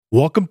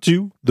Welcome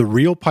to the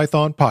Real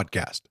Python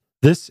Podcast.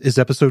 This is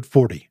episode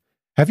 40.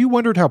 Have you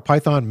wondered how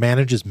Python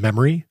manages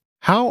memory?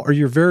 How are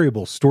your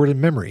variables stored in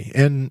memory,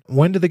 and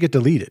when do they get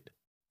deleted?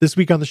 This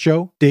week on the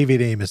show,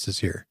 David Amos is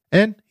here,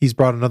 and he's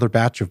brought another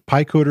batch of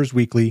PyCoders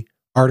Weekly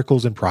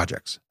articles and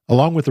projects.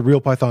 Along with the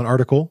Real Python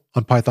article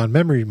on Python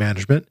memory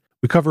management,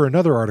 we cover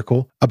another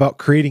article about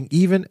creating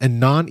even and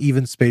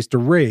non-even spaced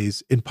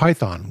arrays in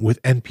Python with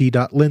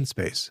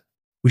np.linspace.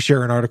 We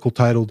share an article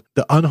titled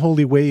The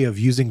Unholy Way of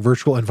Using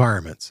Virtual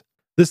Environments.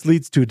 This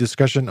leads to a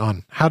discussion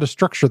on how to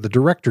structure the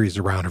directories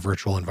around a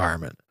virtual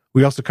environment.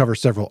 We also cover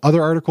several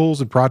other articles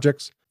and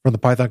projects from the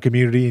Python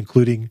community,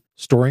 including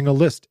storing a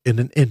list in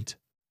an int,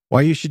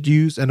 why you should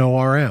use an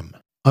ORM,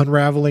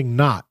 unraveling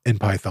not in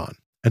Python,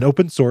 an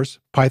open source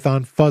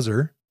Python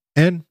fuzzer,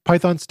 and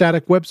Python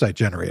static website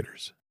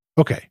generators.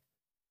 Okay,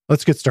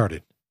 let's get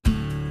started.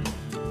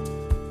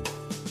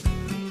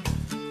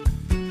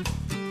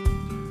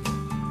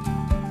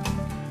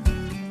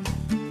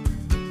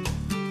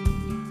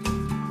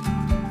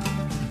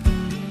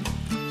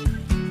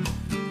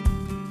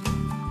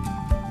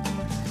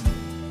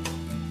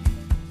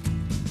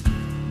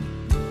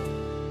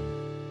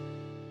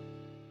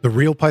 The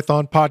Real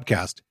Python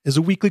Podcast is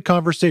a weekly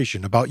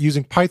conversation about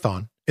using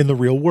Python in the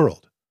real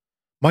world.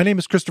 My name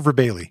is Christopher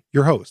Bailey,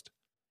 your host.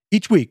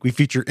 Each week, we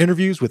feature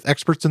interviews with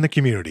experts in the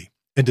community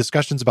and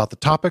discussions about the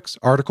topics,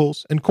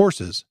 articles, and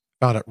courses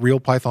found at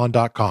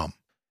realpython.com.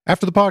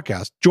 After the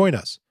podcast, join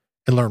us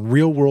and learn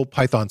real-world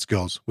Python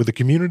skills with a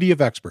community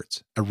of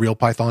experts at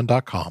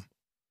realpython.com.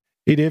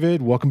 Hey,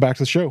 David, welcome back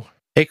to the show.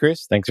 Hey,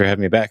 Chris. Thanks for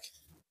having me back.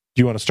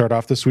 Do you want to start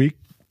off this week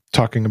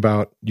talking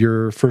about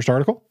your first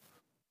article?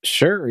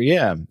 Sure,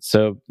 yeah.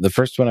 So the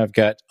first one I've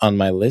got on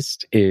my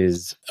list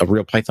is a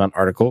Real Python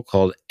article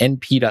called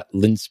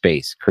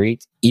np.linspace,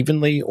 create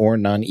evenly or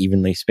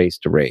non-evenly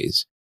spaced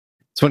arrays.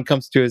 This one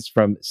comes to us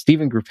from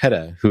Stephen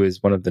Gruppetta, who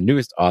is one of the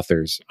newest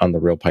authors on the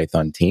Real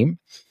Python team.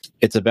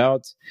 It's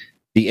about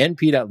the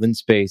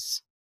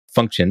np.linspace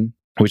function,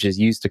 which is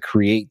used to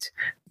create,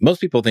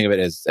 most people think of it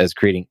as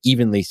creating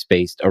evenly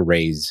spaced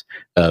arrays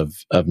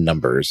of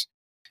numbers.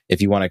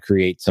 If you want to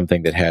create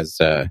something that has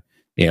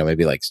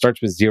maybe like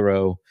starts with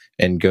 0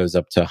 and goes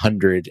up to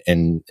 100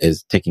 and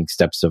is taking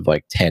steps of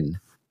like 10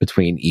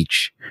 between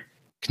each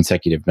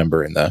consecutive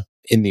number in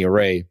the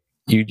array,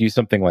 you do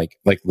something like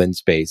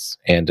linspace,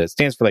 and it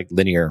stands for like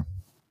linear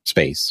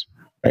space,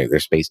 right?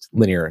 They're spaced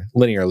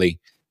linearly.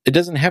 It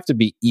doesn't have to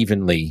be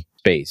evenly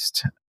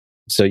spaced.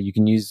 So you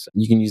can use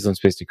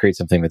linspace to create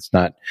something that's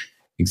not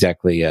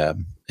exactly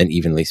an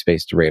evenly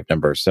spaced array of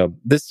numbers. So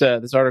this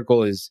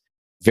article is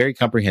very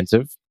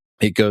comprehensive.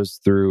 It goes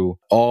through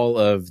all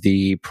of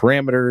the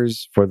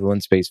parameters for the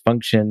linspace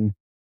function,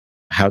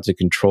 how to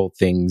control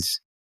things,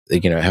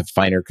 have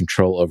finer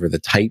control over the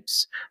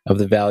types of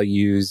the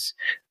values,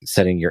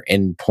 setting your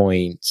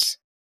endpoints,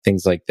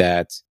 things like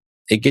that.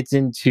 It gets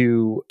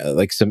into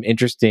some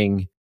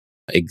interesting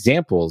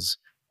examples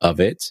of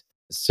it.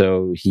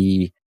 So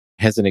he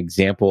has an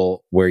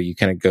example where you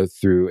kind of go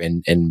through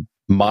and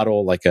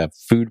model like a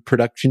food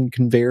production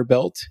conveyor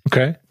belt.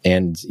 Okay.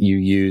 And you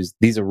use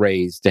these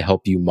arrays to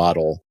help you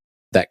model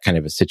that kind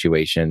of a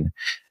situation.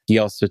 He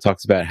also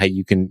talks about how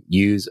you can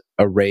use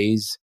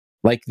arrays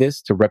like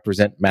this to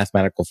represent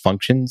mathematical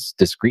functions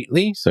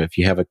discretely. So if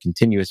you have a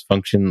continuous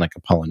function like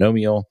a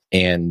polynomial,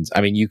 and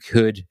you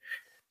could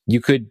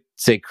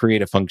say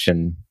create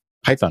a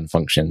Python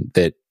function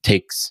that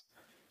takes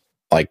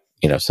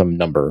some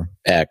number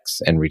x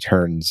and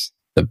returns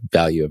the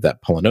value of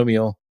that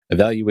polynomial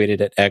evaluated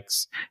at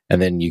x,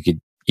 and then you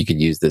could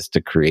use this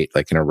to create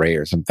like an array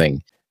or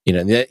something.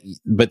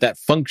 But that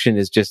function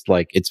is just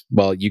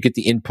you get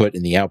the input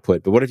and the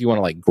output, but what if you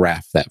want to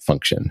graph that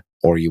function,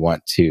 or you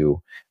want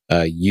to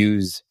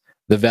use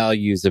the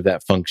values of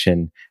that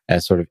function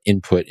as sort of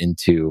input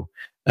into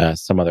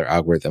some other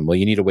algorithm? Well,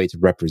 you need a way to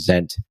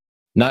represent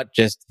not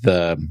just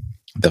the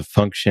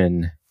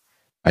function,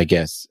 I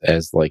guess,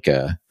 as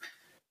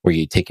where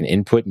you take an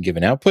input and give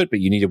an output, but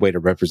you need a way to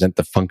represent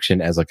the function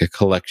as a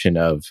collection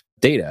of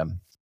data,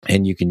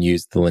 and you can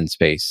use the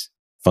linspace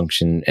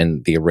function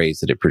and the arrays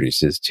that it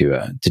produces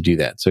to do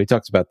that. So he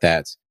talks about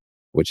that,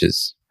 which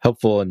is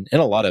helpful in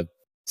a lot of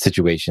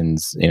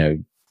situations,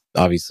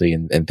 obviously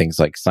in things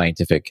like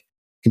scientific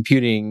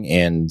computing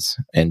and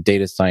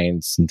data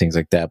science and things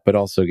like that, but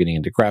also getting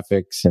into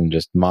graphics and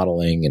just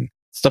modeling and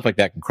stuff like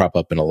that can crop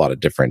up in a lot of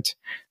different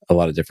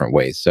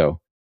ways. So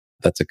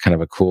that's a kind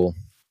of a cool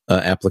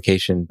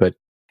application. But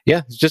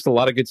yeah, it's just a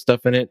lot of good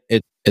stuff in it.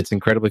 It's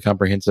incredibly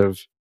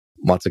comprehensive,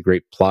 lots of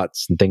great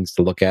plots and things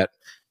to look at.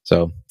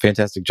 So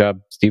fantastic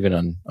job,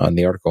 Stephen, on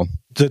the article.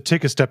 To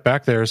take a step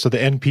back there, so the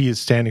NP is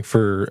standing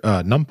for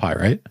NumPy,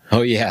 right?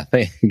 Oh, yeah.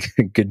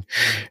 Good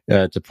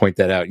to point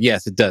that out.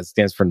 Yes, it does.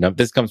 Stands for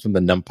This comes from the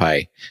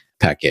NumPy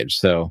package.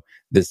 So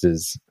this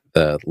is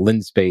the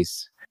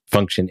linspace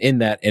function in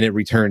that, and it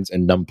returns a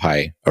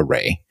NumPy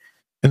array.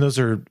 And those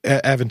are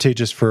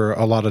advantageous for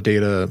a lot of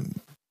data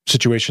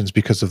situations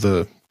because of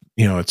the,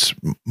 it's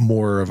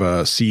more of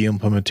a C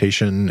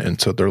implementation,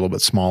 and so they're a little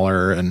bit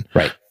smaller. And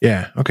right.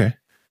 Yeah. Okay.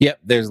 Yep,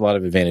 there's a lot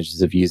of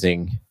advantages of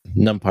using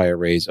NumPy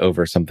arrays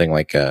over something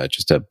like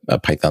just a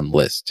Python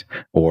list.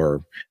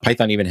 Or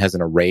Python even has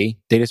an array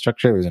data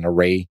structure. There's an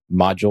array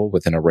module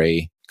with an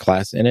array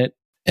class in it.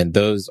 And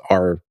those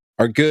are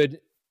good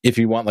if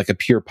you want like a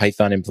pure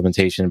Python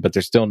implementation, but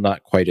they're still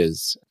not quite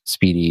as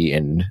speedy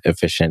and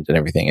efficient and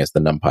everything as the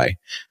NumPy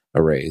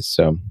arrays.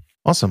 So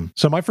awesome.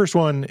 So my first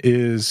one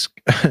is,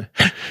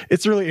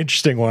 it's a really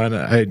interesting one.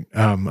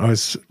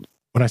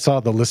 When I saw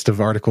the list of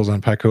articles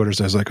on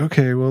PyCoders, I was like,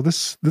 okay, well,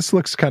 this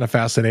looks kind of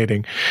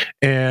fascinating.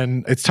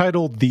 And it's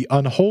titled The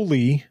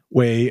Unholy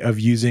Way of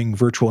Using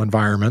Virtual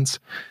Environments.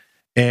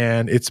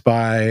 And it's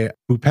by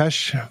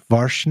Bhupesh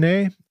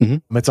Varshney.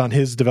 Mm-hmm. It's on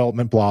his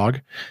development blog.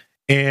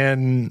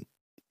 And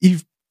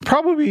you've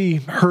probably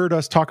heard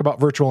us talk about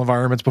virtual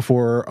environments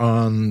before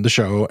on the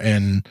show.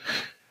 And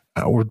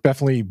we're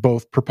definitely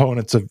both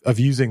proponents of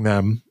using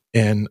them.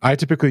 And I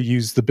typically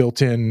use the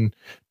built-in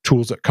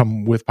tools that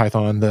come with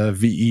Python, the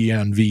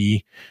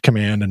venv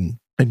command,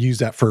 and use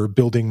that for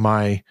building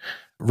my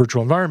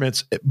virtual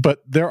environments.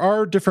 But there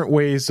are different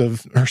ways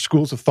or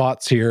schools of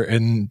thoughts here,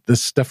 and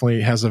this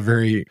definitely has a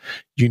very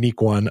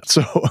unique one.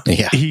 So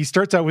He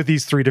starts out with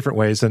these 3 different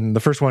ways, and the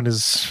first one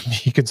is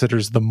he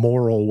considers the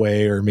moral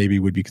way, or maybe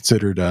would be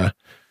considered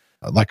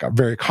like a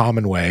very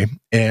common way,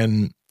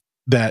 and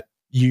that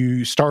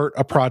you start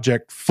a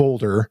project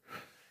folder,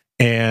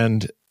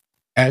 and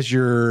as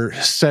you're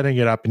setting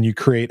it up and you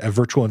create a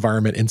virtual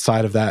environment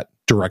inside of that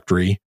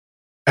directory,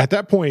 at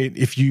that point,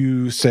 if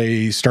you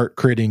say start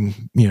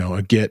creating,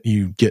 a Git,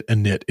 you get a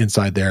init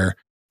inside there,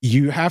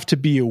 you have to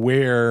be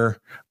aware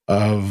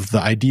of the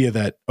idea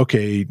that,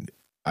 okay,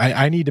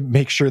 I need to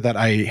make sure that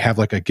I have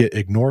like a git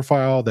ignore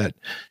file that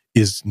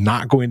is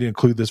not going to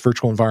include this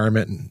virtual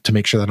environment, and to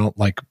make sure that I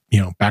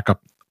don't back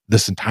up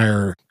this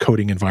entire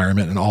coding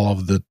environment and all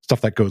of the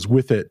stuff that goes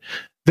with it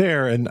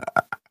there. And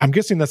I'm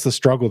guessing that's the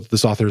struggle that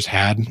this author's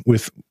had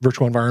with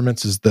virtual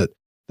environments, is that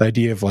the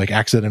idea of like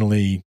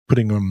accidentally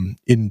putting them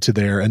into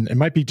there, and it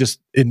might be just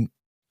in,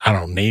 I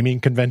don't know, naming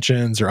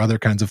conventions or other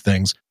kinds of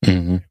things.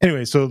 Mm-hmm.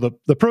 Anyway, so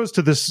the pros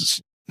to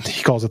this,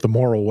 he calls it the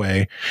moral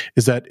way,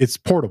 is that it's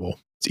portable.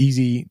 It's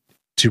easy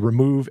to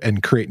remove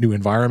and create new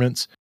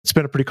environments. It's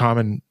been a pretty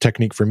common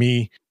technique for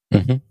me.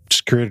 Mm-hmm.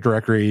 Just create a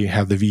directory,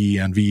 have the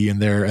venv in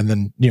there, and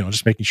then,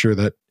 just making sure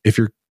that if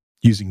you're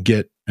using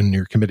Git and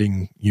you're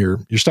committing your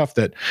stuff,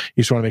 that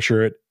you just want to make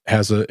sure it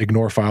has an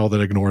ignore file that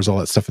ignores all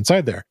that stuff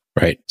inside there.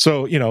 Right.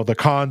 So, the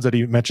cons that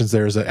he mentions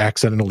there is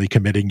accidentally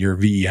committing your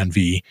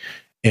venv.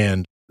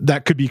 And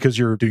that could be because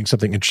you're doing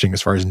something interesting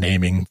as far as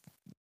naming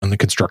and the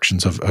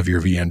constructions of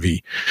your venv.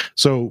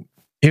 So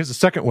here's the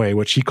second way,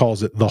 which he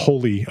calls it the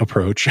holy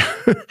approach.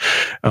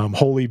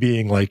 Holy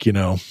being like,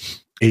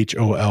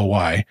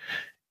 HOLY.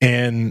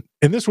 And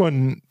in this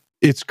one,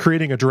 it's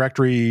creating a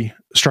directory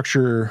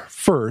structure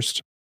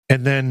first,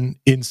 and then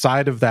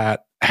inside of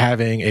that,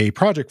 having a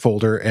project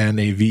folder and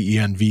a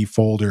venv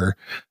folder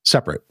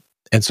separate.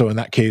 And so in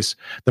that case,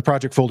 the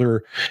project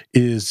folder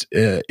is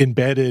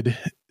embedded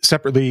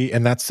separately,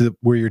 and that's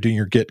where you're doing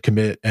your git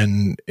commit,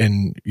 and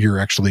you're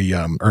actually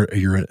or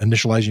you're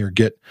initializing your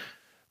git.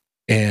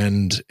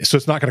 And so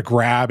it's not going to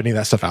grab any of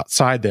that stuff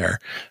outside there.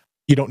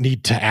 You don't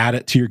need to add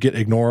it to your git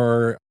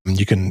ignore.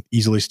 You can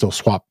easily still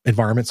swap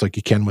environments like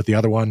you can with the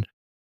other one.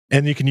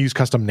 And you can use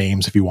custom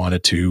names if you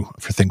wanted to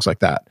for things like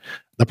that.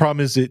 The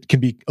problem is it can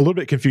be a little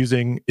bit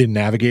confusing in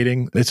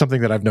navigating. It's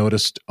something that I've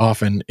noticed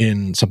often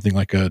in something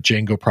like a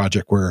Django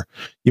project, where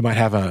you might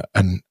have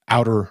an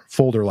outer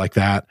folder like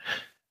that,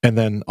 and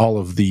then all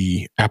of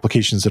the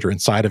applications that are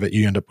inside of it,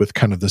 you end up with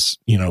kind of this,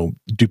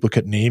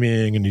 duplicate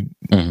naming,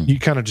 and you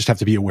kind of just have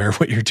to be aware of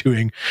what you're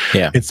doing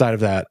inside of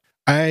that.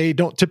 I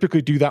don't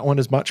typically do that one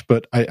as much,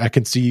 but I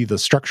can see the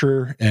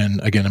structure. And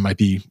again, it might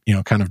be,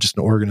 kind of just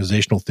an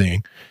organizational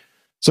thing.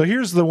 So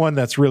here's the one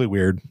that's really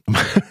weird.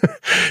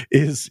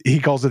 Is he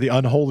calls it the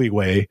unholy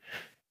way.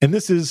 And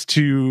this is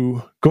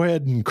to go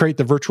ahead and create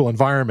the virtual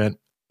environment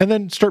and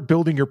then start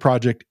building your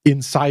project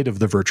inside of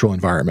the virtual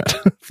environment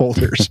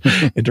folders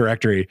and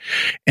directory.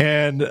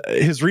 And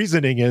his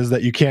reasoning is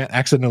that you can't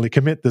accidentally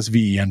commit this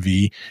venv.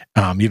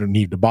 You don't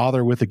need to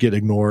bother with a git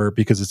ignore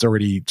because it's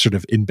already sort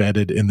of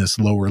embedded in this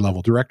lower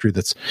level directory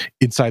that's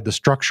inside the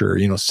structure,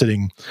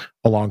 sitting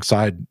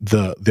alongside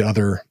the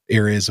other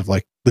areas of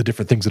like the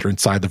different things that are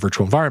inside the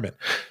virtual environment.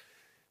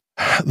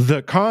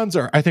 The cons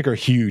I think are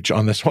huge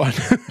on this one.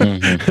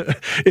 Mm-hmm.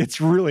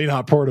 It's really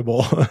not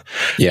portable.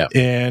 Yeah.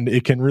 And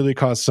it can really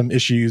cause some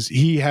issues.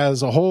 He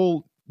has a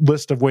whole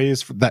list of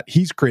ways that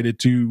he's created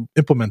to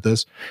implement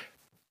this,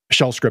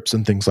 shell scripts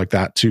and things like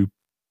that to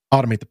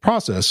automate the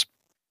process.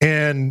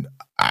 And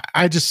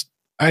I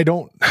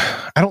don't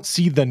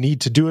see the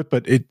need to do it,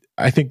 but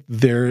I think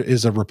there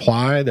is a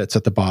reply that's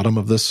at the bottom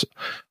of this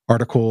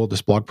article,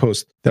 this blog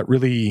post, that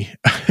really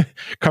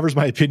covers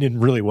my opinion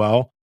really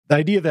well. The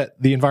idea that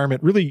the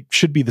environment really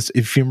should be this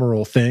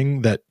ephemeral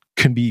thing that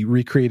can be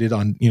recreated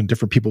on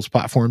different people's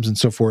platforms and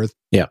so forth.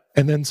 Yeah.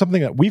 And then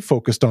something that we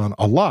focused on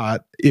a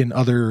lot in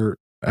other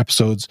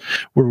episodes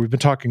where we've been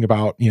talking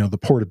about, the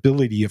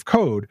portability of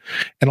code,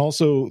 and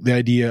also the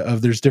idea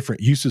of there's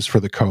different uses for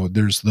the code.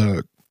 There's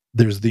the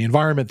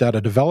environment that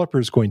a developer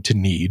is going to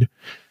need.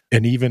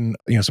 And even,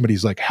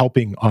 somebody's like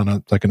helping on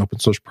an open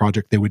source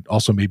project, they would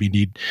also maybe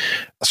need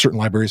certain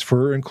libraries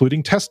for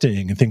including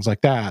testing and things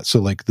like that. So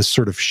like this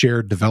sort of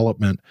shared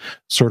development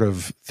sort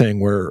of thing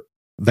where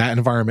that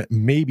environment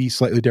may be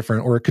slightly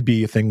different, or it could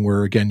be a thing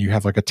where, again, you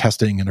have like a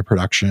testing and a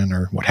production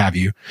or what have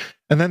you.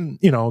 And then,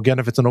 again,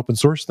 if it's an open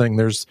source thing,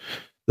 there's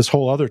this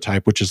whole other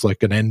type, which is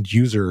like an end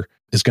user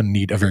is going to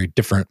need a very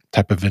different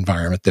type of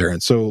environment there.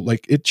 And so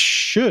like it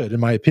should, in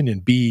my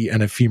opinion, be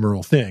an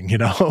ephemeral thing,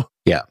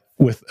 Yeah.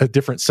 with a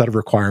different set of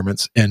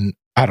requirements. And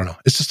I don't know,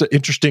 it's just an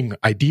interesting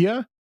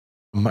idea.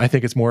 I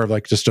think it's more of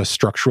like just a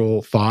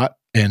structural thought.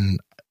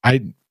 And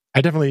I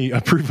definitely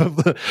approve of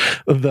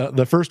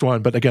the first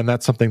one. But again,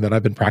 that's something that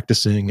I've been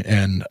practicing.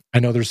 And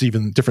I know there's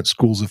even different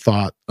schools of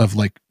thought of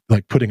like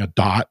putting a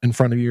dot in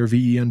front of your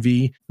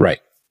VENV. Right.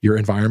 Your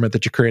environment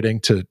that you're creating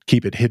to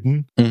keep it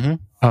hidden on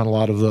a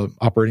lot of the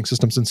operating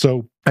systems. And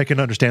so I can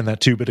understand that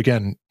too. But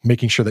again,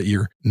 making sure that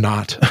you're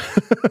not,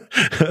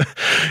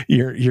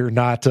 you're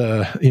not,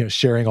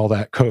 sharing all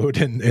that code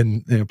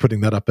and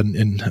putting that up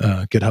in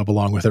GitHub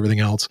along with everything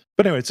else.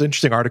 But anyway, it's an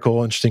interesting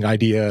article, interesting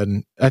idea.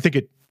 And I think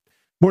it,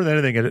 more than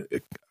anything,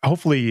 it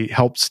hopefully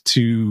helps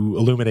to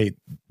illuminate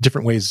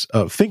different ways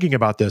of thinking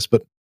about this,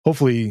 but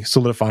hopefully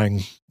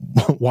solidifying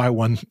why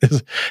one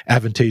is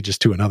advantageous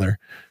to another.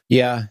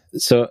 Yeah.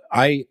 So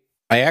I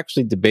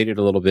actually debated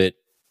a little bit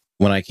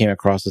when I came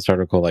across this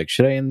article, like,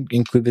 should I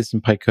include this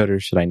in PyCode or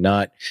should I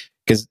not?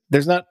 Because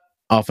there's not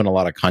often a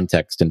lot of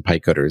context in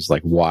PyCoders,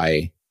 like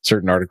why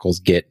certain articles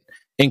get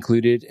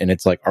included. And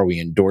it's like, are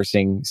we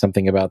endorsing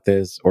something about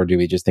this? Or do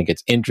we just think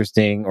it's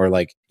interesting? Or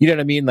like, you know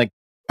what I mean? Like,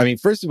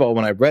 first of all,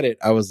 when I read it,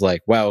 I was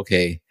like, wow,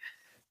 okay.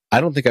 I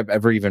don't think I've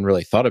ever even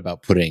really thought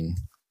about putting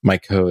my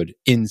code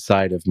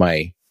inside of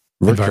my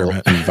virtual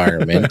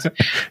environment.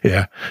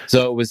 Yeah.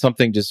 So it was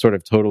something just sort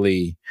of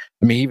totally,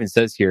 he even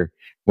says here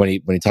when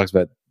he talks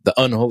about the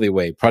unholy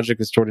way,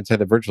 project is stored inside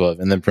the virtual of,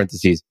 and then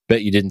parentheses,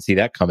 bet you didn't see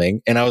that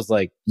coming. And I was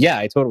like, yeah,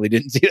 I totally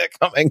didn't see that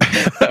coming.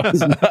 That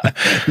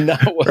was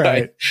not what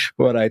right.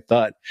 what I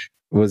thought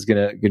was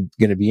gonna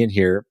be in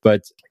here.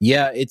 But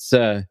yeah, it's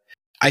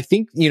I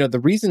think,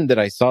 the reason that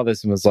I saw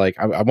this and was like,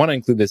 I want to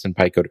include this in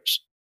PyCoders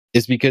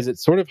is because it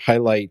sort of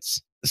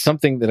highlights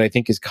something that I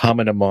think is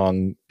common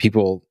among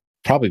people,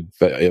 probably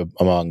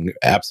among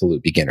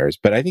absolute beginners,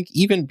 but I think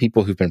even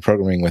people who've been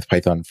programming with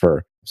Python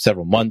for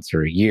several months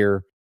or a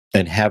year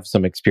and have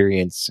some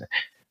experience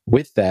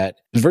with that,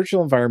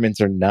 virtual environments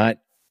are not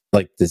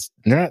like this,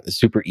 they're not a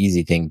super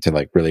easy thing to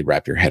like really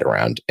wrap your head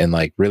around and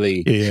like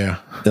really, they're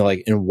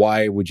like, and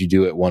why would you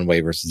do it one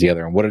way versus the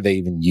other? And what are they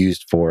even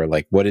used for?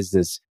 Like, what is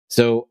this?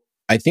 So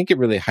I think it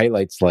really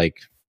highlights like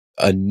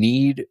a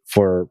need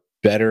for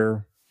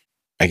better,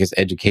 I guess,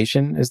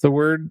 education is the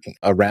word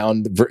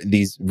around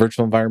these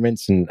virtual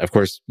environments. And of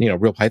course,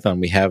 Real Python,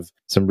 we have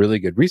some really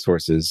good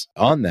resources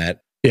on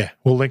that. Yeah,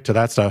 we'll link to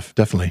that stuff,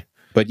 definitely.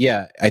 But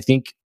yeah, I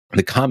think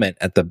the comment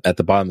at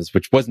the bottom is,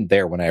 which wasn't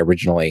there when I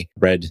originally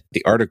read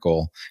the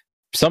article,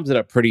 sums it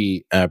up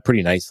pretty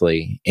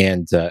nicely,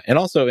 and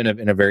also in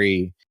a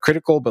very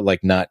critical but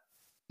like not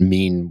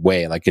mean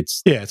way. Like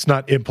it's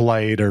not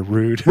impolite or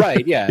rude.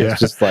 Right. Yeah. It's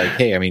just like,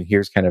 hey,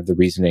 here's kind of the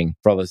reasoning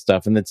for all this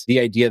stuff. And it's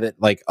the idea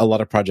that like a lot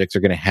of projects are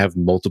going to have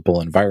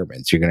multiple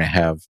environments. You're going to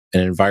have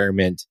an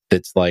environment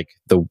that's like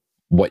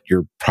what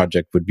your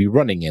project would be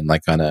running in,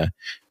 like on a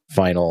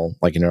final,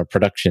 like in a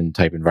production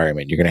type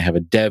environment. You're going to have a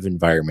dev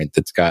environment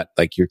that's got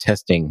like your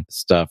testing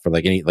stuff or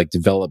like any like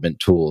development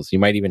tools. You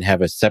might even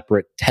have a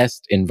separate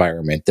test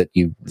environment that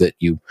you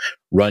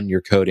run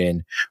your code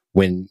in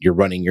when you're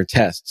running your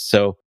tests.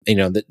 So,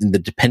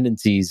 the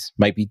dependencies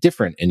might be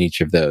different in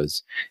each of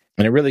those.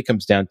 And it really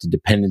comes down to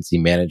dependency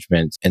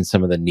management and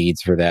some of the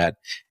needs for that.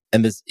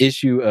 And this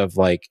issue of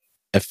like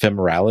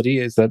ephemerality,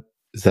 is that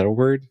a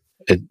word?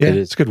 It is.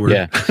 It's a good word.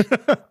 Yeah.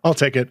 I'll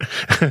take it.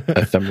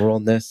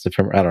 Ephemeralness.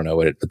 I don't know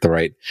what the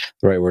right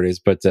word is,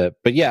 but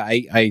yeah,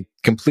 I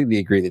completely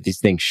agree that these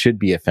things should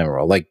be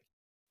ephemeral. Like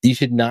you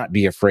should not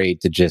be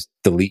afraid to just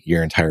delete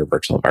your entire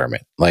virtual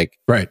environment. Like,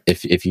 right.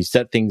 If you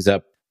set things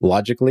up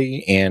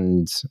logically,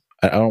 and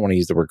I don't want to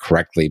use the word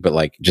correctly, but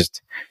like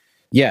just,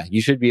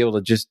 you should be able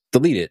to just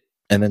delete it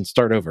and then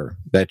start over.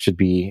 You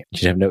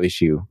should have no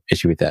issue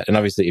with that. And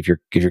obviously if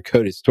your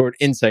code is stored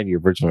inside your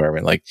virtual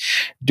environment, like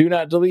do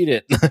not delete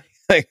it.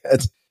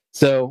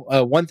 So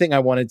one thing I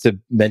wanted to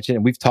mention,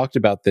 and we've talked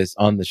about this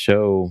on the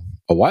show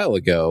a while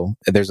ago,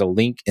 there's a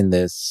link in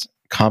this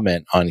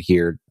comment on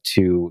here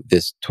to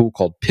this tool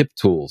called pip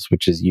tools,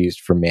 which is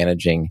used for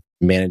managing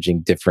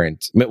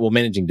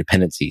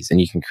dependencies. And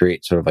you can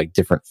create sort of like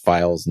different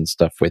files and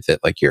stuff with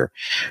it, like your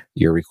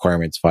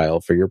requirements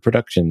file for your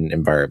production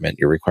environment,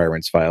 your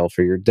requirements file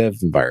for your dev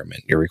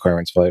environment, your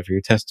requirements file for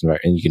your test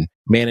environment. And you can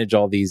manage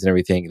all these and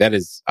everything.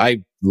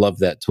 I love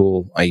that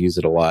tool. I use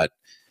it a lot.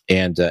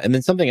 And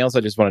then something else I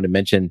just wanted to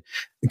mention,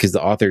 because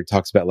the author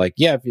talks about like,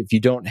 if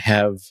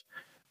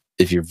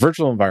your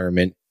virtual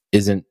environment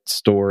isn't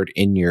stored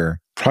in your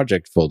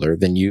project folder,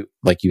 then you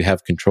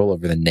have control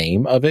over the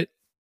name of it,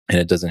 and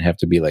it doesn't have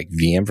to be like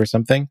VM for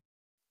something.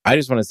 I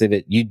just want to say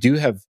that you do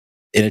have,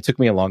 and it took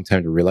me a long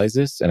time to realize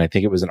this, and I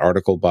think it was an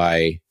article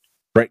by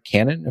Brett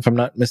Cannon, if I'm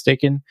not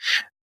mistaken,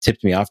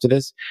 tipped me off to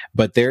this.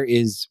 But there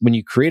is, when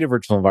you create a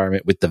virtual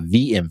environment with the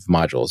venv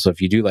module, so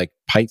if you do like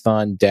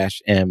python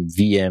 -m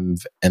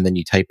venv, and then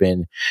you type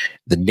in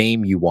the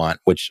name you want,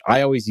 which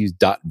I always use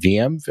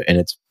 .venv, and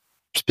it's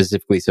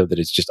specifically so that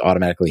it's just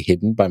automatically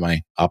hidden by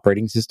my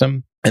operating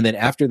system. And then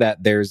after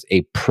that, there's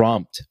a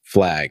prompt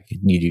flag.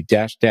 You do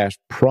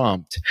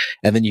 --prompt,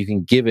 and then you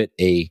can give it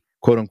a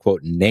quote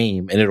unquote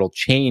name, and it'll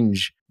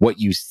change what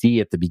you see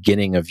at the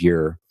beginning of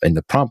in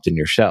the prompt in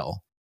your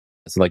shell.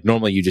 So like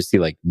normally you just see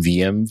like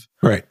venv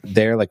right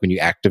there. Like when you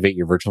activate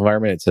your virtual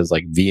environment, it says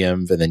like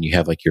venv, and then you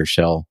have like your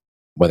shell,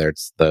 whether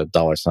it's the $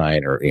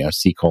 or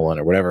C: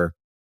 or whatever.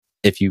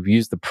 If you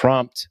use the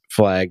prompt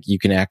flag, you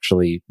can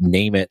actually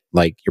name it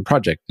like your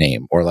project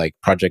name, or like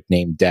project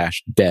name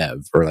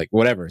 -dev, or like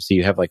whatever. So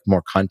you have like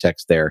more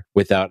context there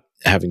without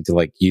having to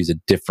like use a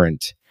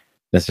different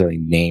necessarily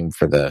name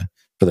for the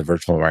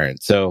virtual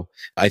environment. So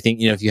I think,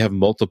 if you have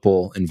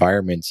multiple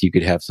environments, you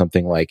could have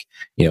something like,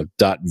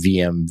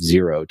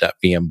 .vm0,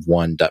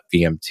 .vm1,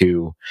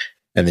 .vm2,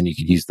 and then you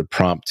could use the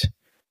prompt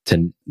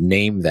to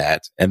name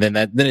that. And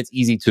then it's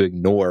easy to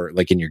ignore,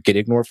 like in your git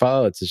ignore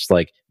file, it's just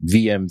like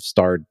VM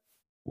star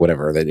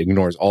whatever, that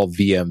ignores all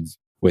VMs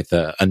with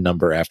a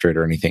number after it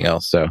or anything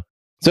else. So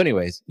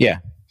anyways, yeah,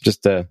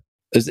 just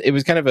it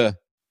was kind of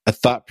a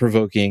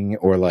thought-provoking,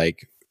 or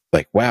like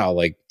wow,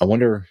 like I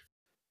wonder,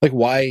 like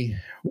why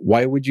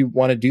would you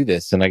want to do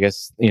this? And I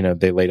guess,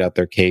 they laid out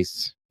their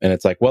case, and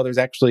it's like, well, there's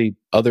actually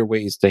other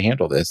ways to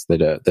handle this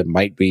that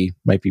might be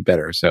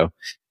better. So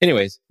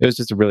anyways, it was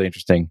just a really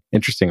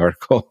interesting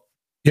article.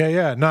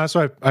 Yeah. No, that's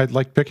why I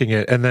like picking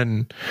it. And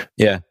then,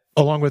 yeah,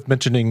 along with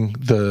mentioning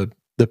the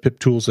pip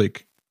tools,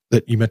 like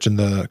that you mentioned,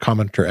 the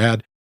commenter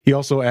add, he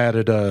also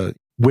added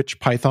which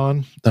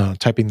Python,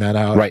 typing that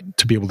out, right,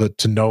 to be able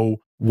to know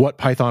what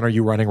Python are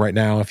you running right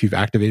now if you've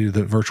activated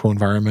the virtual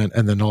environment,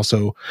 and then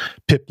also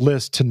pip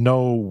list to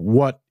know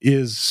what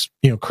is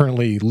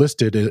currently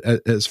listed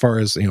as far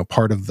as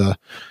part of the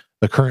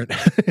current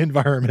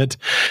environment,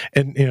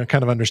 and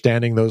kind of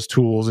understanding those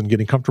tools and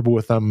getting comfortable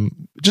with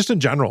them just in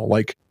general.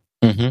 Like,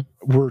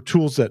 were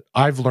tools that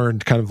I've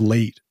learned kind of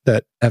late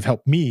that have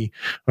helped me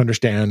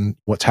understand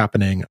what's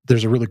happening.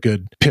 There's a really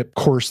good pip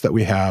course that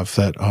we have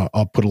that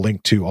I'll put a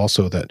link to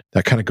also that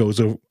kind of goes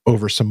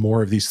over some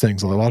more of these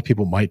things. A lot of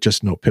people might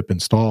just know pip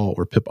install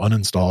or pip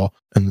uninstall,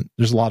 and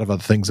there's a lot of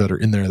other things that are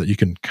in there that you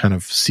can kind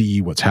of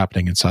see what's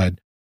happening inside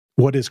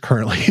what is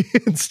currently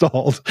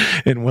installed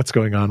and what's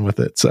going on with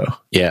it. So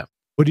yeah.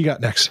 What do you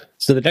got next?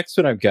 So the next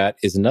one I've got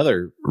is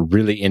another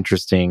really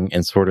interesting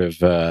and sort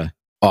of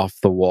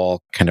off the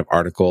wall kind of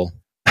article.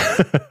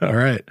 All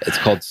right. It's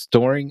called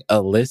Storing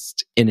a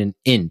List in an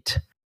Int.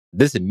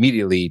 This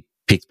immediately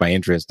piqued my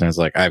interest, and I was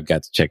like, I've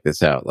got to check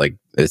this out. Like,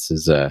 this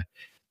is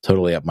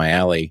totally up my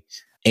alley.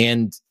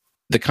 And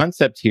the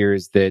concept here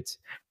is that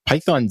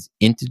Python's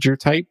integer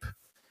type,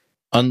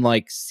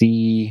 unlike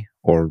C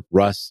or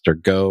Rust or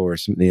Go or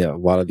something, a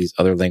lot of these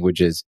other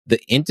languages, the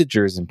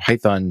integers in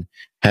Python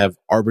have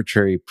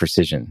arbitrary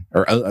precision,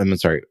 or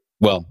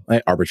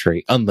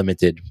arbitrary,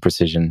 unlimited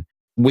precision,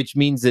 which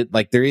means that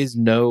like there's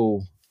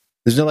no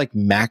like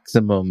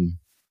maximum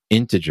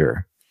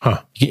integer.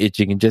 You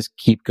can just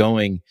keep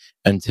going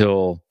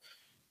until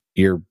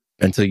your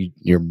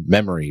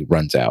memory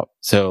runs out.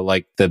 So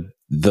like the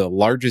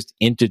largest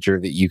integer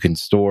that you can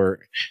store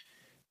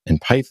in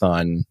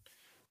Python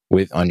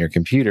on your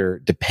computer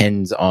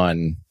depends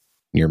on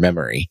your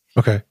memory.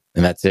 Okay.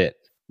 And that's it.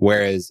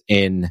 Whereas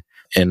in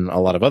a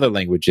lot of other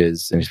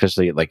languages, and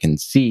especially like in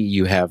C,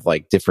 you have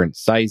like different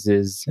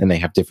sizes and they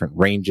have different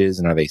ranges,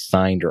 and are they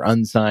signed or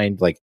unsigned?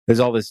 Like there's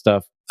all this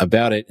stuff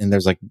about it, and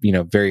there's like,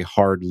 very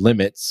hard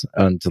limits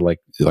to like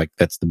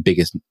that's the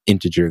biggest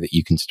integer that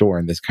you can store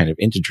in this kind of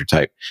integer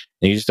type.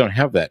 And you just don't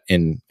have that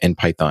in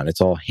Python.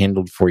 It's all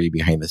handled for you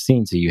behind the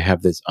scenes. So you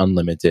have this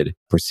unlimited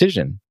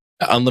precision.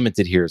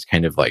 Unlimited here is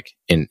kind of like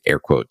in air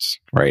quotes,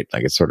 right?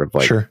 Like it's sort of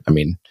like, sure. I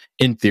mean,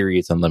 in theory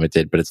it's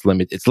unlimited, but it's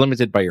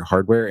limited by your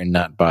hardware and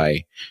not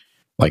by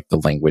like the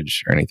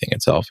language or anything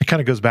itself. It kind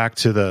of goes back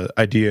to the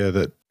idea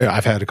that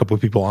I've had a couple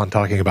of people on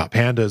talking about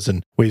pandas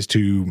and ways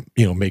to,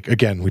 make,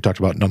 again, we talked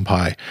about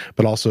NumPy,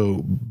 but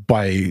also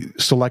by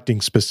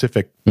selecting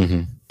specific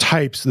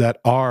types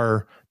that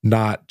are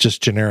not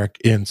just generic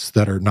ints,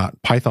 that are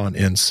not Python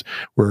ints,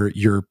 where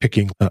you're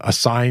picking a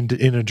signed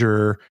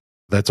integer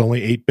that's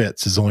only 8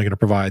 bits is only going to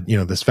provide,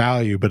 this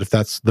value. But if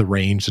that's the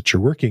range that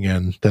you're working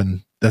in,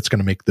 then that's going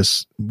to make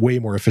this way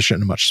more efficient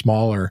and much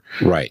smaller.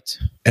 Right.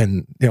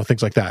 And,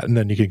 things like that. And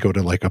then you can go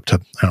to like up to,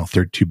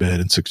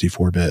 32-bit and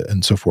 64-bit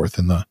and so forth,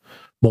 and the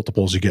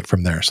multiples you get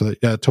from there. So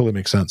that totally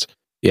makes sense.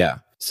 Yeah.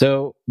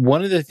 So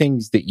one of the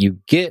things that you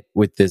get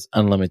with this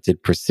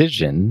unlimited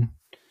precision,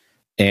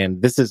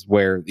 and this is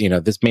where,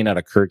 this may not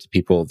occur to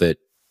people that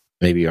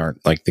maybe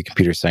aren't like the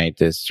computer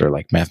scientists or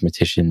like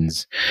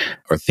mathematicians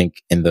or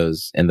think in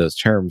those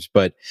terms.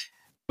 But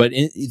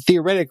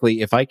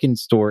theoretically, if I can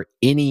store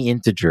any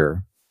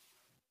integer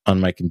on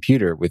my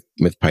computer with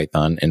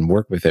Python and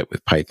work with it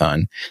with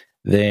Python,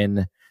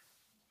 then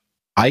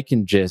I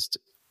can just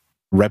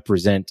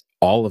represent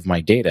all of my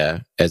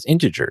data as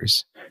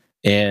integers.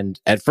 And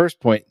at first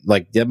point,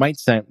 like that might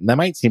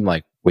seem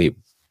like, wait,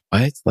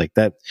 what? Like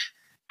that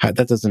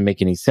doesn't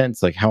make any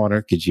sense. Like, how on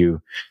earth could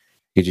you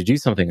do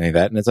something like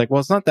that? And it's like, well,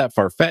 it's not that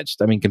far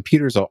fetched. I mean,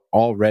 computers are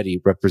already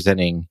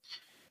representing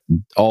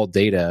all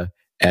data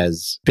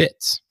as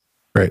bits,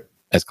 right?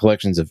 As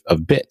collections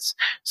of bits.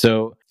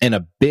 So, and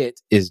a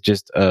bit is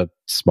just a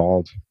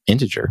small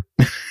integer.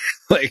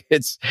 Like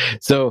it's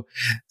so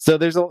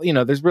there's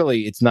there's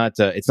really, it's not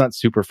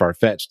super far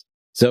fetched.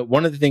 So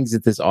one of the things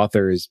that this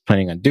author is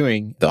planning on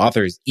doing, the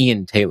author is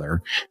Ian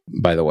Taylor,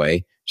 by the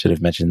way, should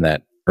have mentioned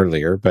that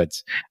earlier,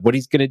 but what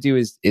he's going to do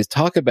is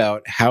talk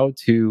about how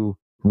to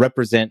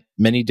represent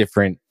many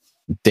different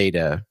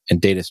data and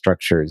data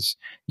structures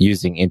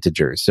using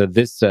integers. So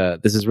this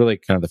is really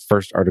kind of the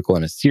first article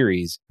in a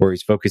series where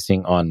he's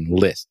focusing on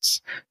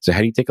lists. So how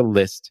do you take a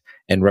list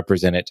and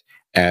represent it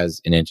as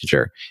an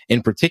integer?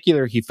 In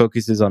particular, he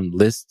focuses on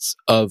lists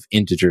of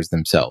integers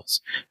themselves,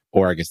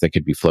 or I guess that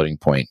could be floating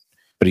point,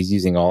 but he's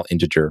using all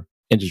integer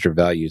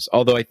values.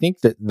 Although I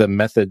think that the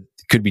method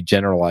could be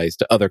generalized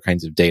to other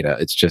kinds of data.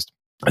 It's just,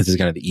 this is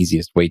kind of the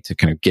easiest way to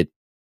kind of get,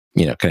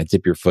 kind of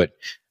dip your foot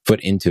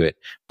into it.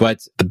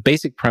 But the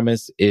basic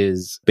premise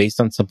is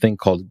based on something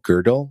called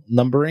Gödel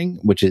numbering,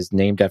 which is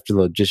named after the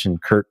logician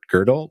Kurt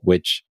Gödel,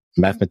 which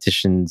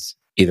mathematicians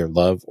either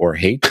love or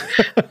hate,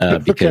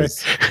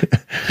 because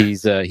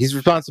he's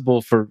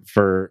responsible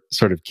for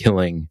sort of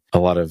killing a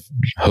lot of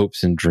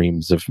hopes and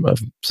dreams of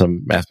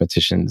some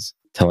mathematicians,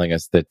 telling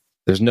us that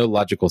there's no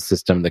logical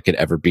system that could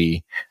ever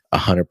be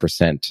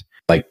 100%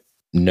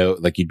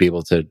 like you'd be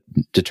able to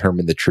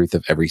determine the truth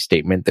of every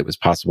statement that was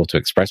possible to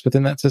express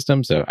within that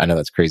system. So I know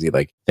that's crazy,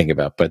 like think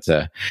about, but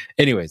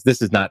anyways, this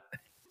does not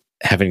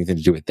have anything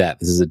to do with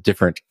that. This is a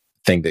different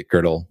thing that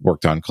Gödel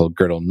worked on called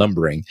Gödel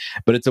numbering,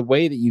 but it's a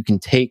way that you can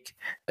take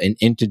an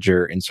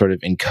integer and sort of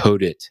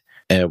encode it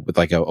with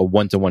like a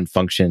one-to-one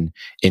function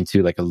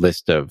into like a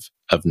list of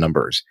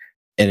numbers.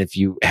 And if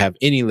you have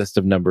any list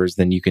of numbers,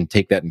 then you can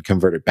take that and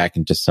convert it back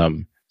into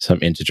some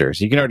integers.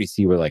 So you can already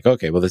see we're like,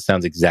 okay, well, this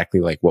sounds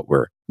exactly like what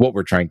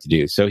we're trying to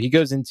do. So he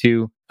goes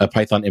into a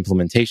Python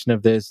implementation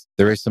of this.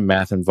 There is some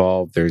math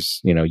involved.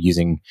 There's,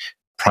 using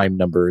prime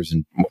numbers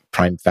and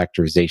prime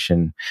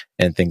factorization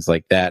and things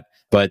like that.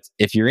 But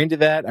if you're into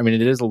that, I mean,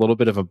 it is a little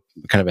bit of a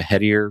kind of a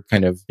headier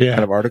kind of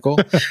article.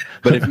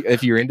 But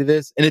if you're into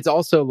this, and it's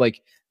also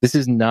like, this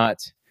is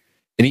not,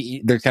 and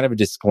there's kind of a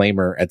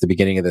disclaimer at the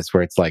beginning of this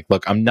where it's like,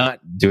 look, I'm not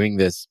doing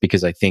this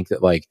because I think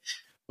that like,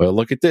 well,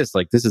 look at this,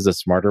 like this is a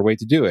smarter way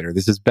to do it, or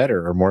this is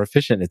better or more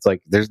efficient. It's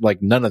like, there's like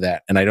none of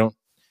that. And I don't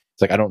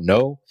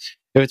know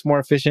if it's more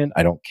efficient.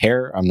 I don't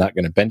care. I'm not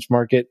going to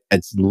benchmark it.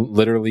 It's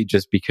literally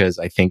just because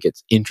I think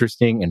it's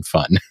interesting and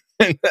fun.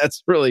 And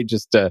that's really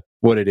just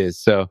what it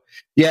is. So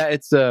yeah,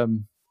 it's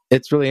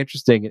really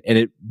interesting. And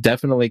it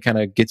definitely kind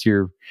of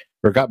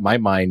got my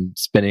mind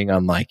spinning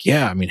on like,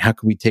 yeah, I mean, how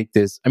can we take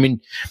this? I mean,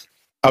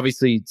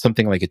 obviously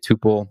something like a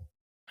tuple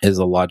is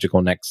a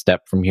logical next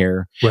step from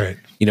here. Right.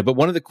 But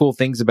one of the cool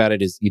things about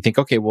it is you think,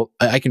 okay, well,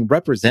 I can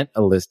represent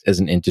a list as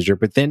an integer,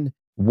 but then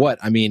what?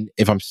 I mean,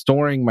 if I'm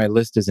storing my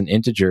list as an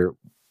integer,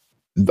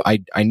 I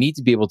need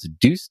to be able to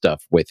do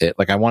stuff with it.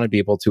 Like I want to be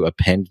able to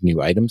append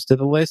new items to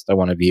the list. I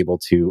want to be able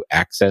to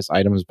access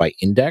items by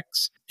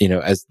index,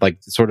 as like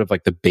sort of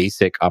like the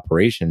basic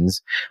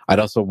operations. I'd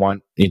also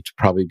want it to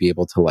probably be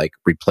able to like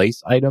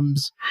replace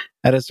items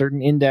at a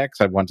certain index.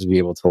 I'd want to be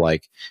able to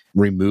like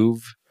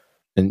remove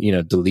and,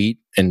 delete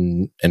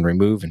and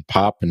remove and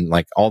pop and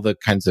like all the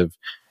kinds of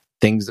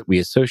things that we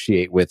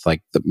associate with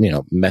like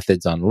the,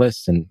 methods on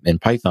lists in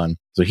Python.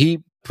 So he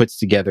puts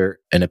together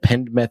an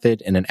append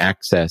method and an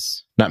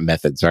access, not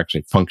methods, they're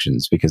actually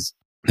functions because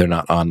they're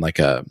not on like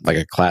a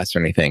class or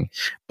anything.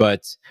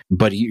 But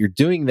you're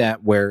doing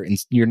that where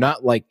you're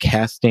not like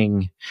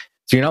casting,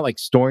 so you're not like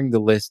storing the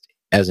list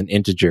as an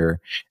integer.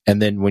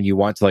 And then when you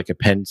want to like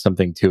append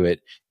something to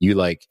it, you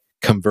like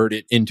convert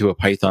it into a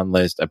Python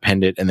list,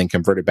 append it, and then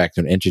convert it back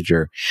to an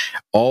integer.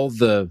 All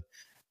the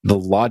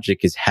logic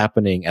is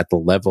happening at the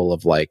level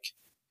of like,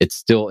 it's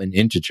still an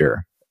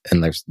integer.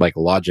 And there's like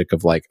logic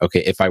of like,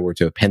 okay, if I were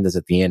to append this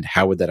at the end,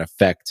 how would that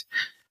affect?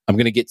 I'm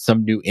going to get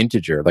some new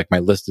integer. Like my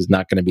list is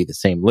not going to be the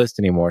same list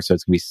anymore. So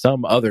it's going to be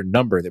some other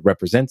number that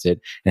represents it.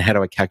 And how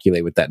do I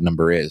calculate what that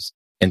number is?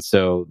 And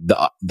so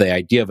the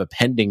idea of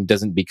appending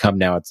doesn't become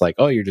now it's like,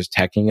 oh, you're just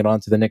tacking it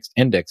onto the next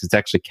index. It's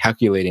actually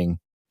calculating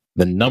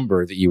the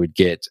number that you would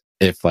get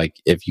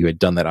if you had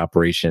done that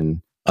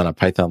operation on a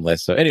Python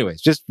list. So anyways,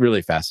 just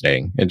really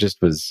fascinating. It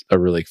just was a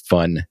really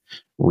fun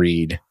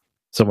read.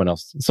 someone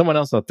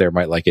else out there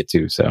might like it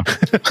too. So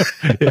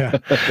Yeah.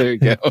 there you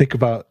go. Think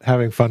about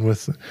having fun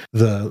with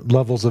the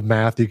levels of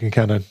math you can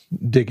kind of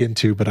dig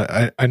into.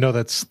 But I know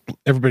that's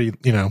everybody,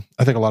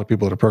 I think a lot of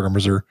people that are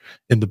programmers are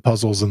into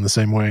puzzles in the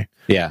same way.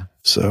 Yeah.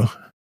 So,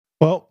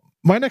 well,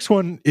 my next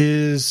one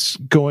is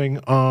going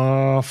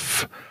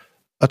off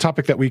a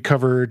topic that we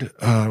covered.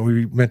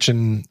 We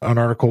mentioned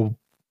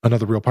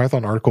another Real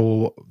Python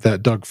article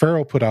that Doug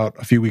Farrell put out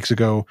a few weeks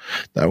ago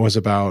that was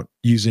about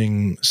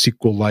using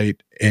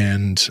SQLite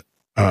and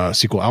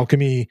SQL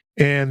Alchemy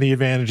and the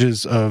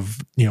advantages of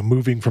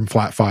moving from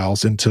flat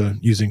files into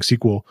using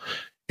SQL.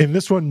 And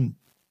this one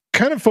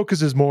kind of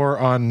focuses more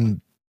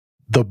on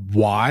the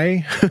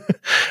why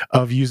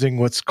of using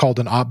what's called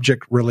an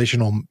object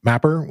relational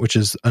mapper, which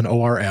is an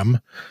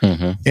ORM.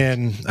 Mm-hmm.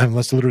 And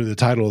that's literally the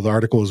title of the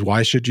article is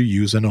Why Should You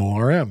Use an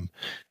ORM?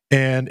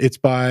 And it's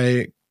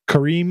by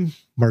Karim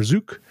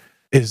Marzouk.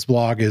 His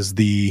blog is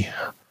the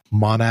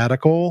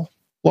Monadical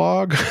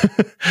blog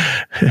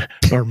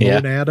or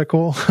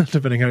Monadical,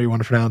 depending how you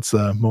want to pronounce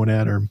the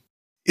monad. Or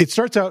it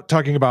starts out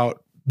talking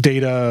about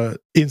data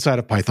inside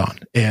of Python,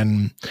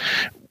 and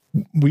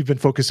we've been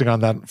focusing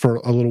on that for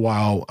a little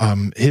while.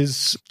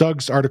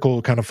 Doug's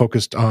article kind of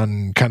focused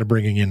on kind of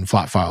bringing in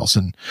flat files,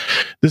 and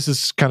this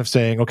is kind of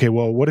saying, okay,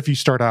 well, what if you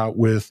start out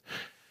with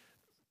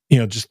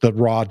just the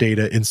raw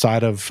data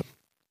inside of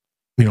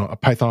a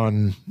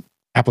Python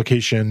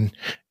application,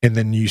 and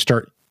then you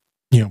start,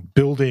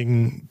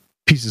 building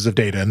pieces of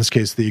data. In this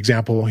case, the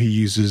example he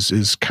uses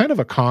is kind of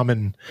a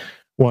common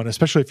one,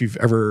 especially if you've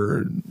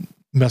ever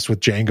messed with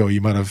Django. You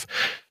might have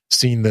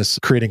seen this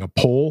creating a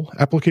poll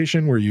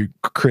application where you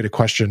create a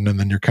question and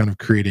then you're kind of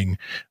creating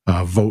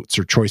votes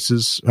or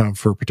choices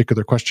for a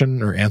particular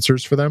question or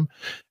answers for them,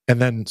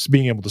 and then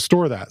being able to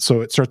store that.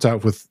 So it starts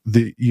out with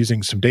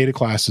using some data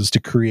classes to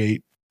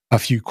create a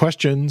few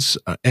questions,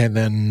 and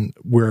then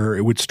where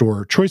it would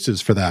store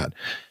choices for that.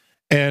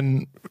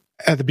 And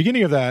at the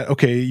beginning of that,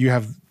 okay, you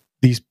have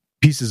these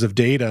pieces of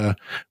data,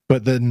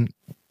 but then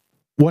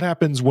what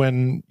happens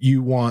when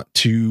you want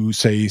to,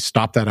 say,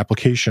 stop that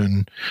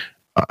application?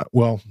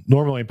 Well,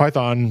 normally in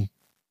Python,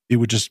 it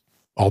would just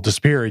all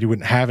disappear. You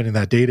wouldn't have any of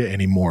that data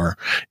anymore.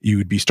 You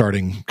would be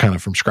starting kind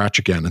of from scratch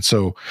again. And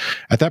so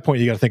at that point,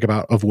 you got to think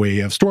about a way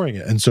of storing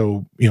it. And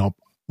so,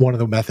 one of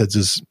the methods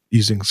is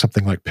using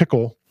something like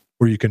pickle,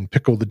 where you can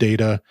pickle the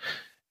data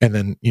and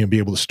then be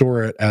able to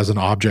store it as an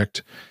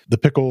object. The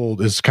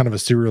pickle is kind of a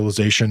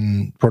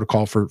serialization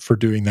protocol for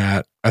doing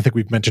that. I think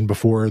we've mentioned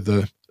before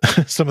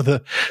some of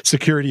the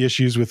security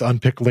issues with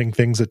unpickling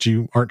things that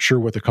you aren't sure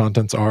what the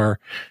contents are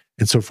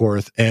and so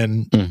forth.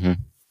 And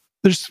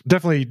there's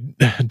definitely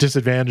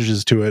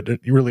disadvantages to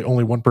it. Really,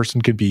 only one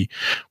person could be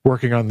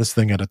working on this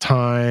thing at a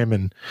time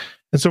and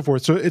so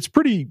forth. So it's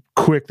pretty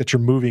quick that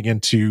you're moving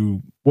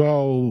into,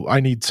 well,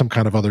 I need some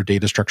kind of other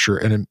data structure.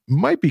 And it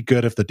might be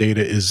good if the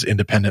data is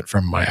independent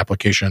from my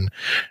application.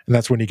 And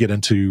that's when you get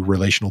into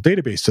relational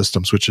database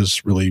systems, which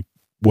is really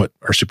what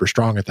are super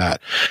strong at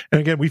that.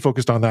 And again, we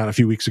focused on that a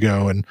few weeks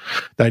ago, and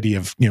the idea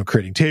of,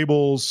 creating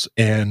tables.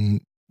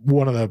 And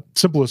one of the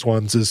simplest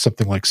ones is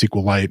something like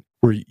SQLite,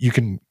 where you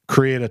can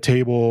create a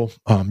table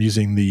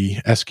using the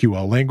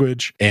SQL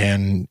language.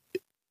 And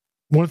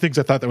one of the things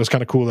I thought that was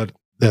kind of cool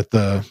that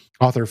the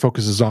author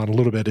focuses on a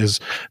little bit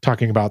is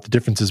talking about the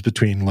differences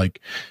between,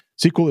 like,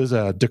 SQL is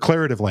a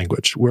declarative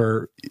language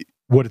where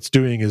what it's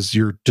doing is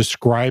you're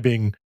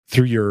describing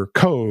through your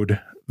code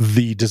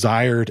the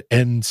desired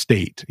end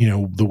state,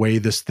 the way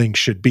this thing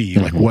should be,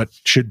 like what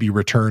should be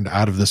returned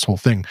out of this whole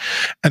thing.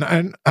 And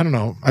I don't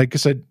know, I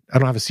guess I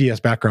don't have a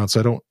CS background,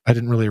 so I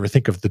didn't really ever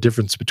think of the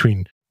difference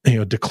between,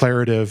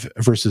 declarative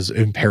versus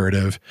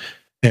imperative.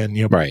 And,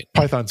 right.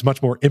 Python's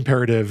much more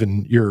imperative,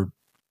 and you're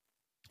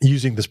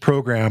using this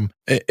program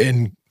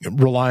and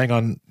relying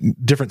on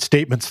different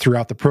statements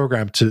throughout the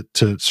program to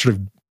sort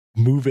of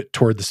move it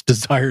toward this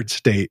desired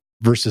state,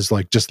 versus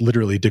like just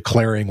literally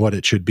declaring what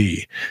it should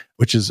be,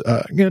 which is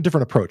a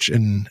different approach.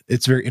 And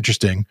it's very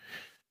interesting.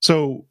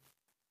 So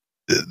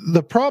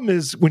the problem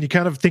is when you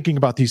kind of thinking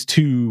about these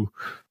two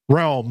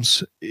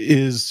realms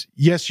is,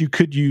 yes, you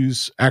could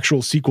use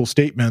actual SQL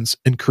statements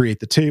and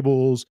create the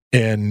tables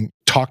and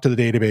talk to the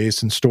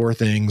database and store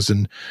things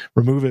and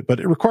remove it, but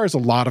it requires a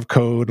lot of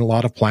code and a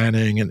lot of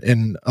planning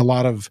and a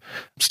lot of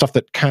stuff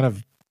that kind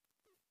of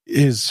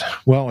is,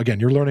 well, again,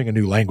 you're learning a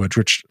new language,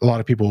 which a lot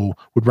of people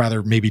would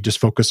rather maybe just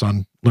focus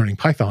on learning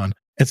Python.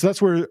 And so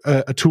that's where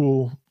a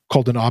tool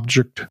called an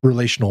object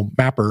relational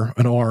mapper,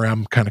 an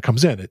ORM, kind of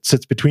comes in. It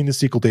sits between the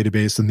SQL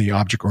database and the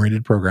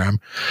object-oriented program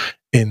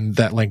in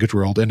that language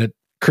world, and it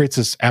creates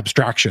this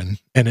abstraction,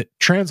 and it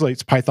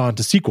translates Python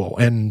to SQL,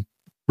 and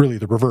really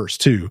the reverse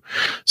too,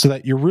 so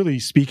that you're really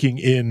speaking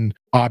in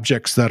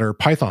objects that are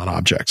Python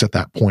objects at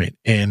that point.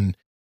 And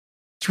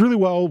it's really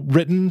well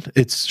written.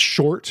 It's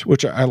short,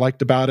 which I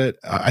liked about it.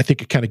 I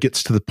think it kind of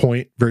gets to the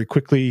point very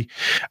quickly.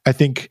 I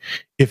think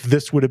if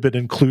this would have been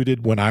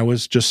included when I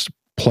was just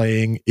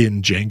playing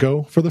in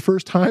Django for the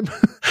first time,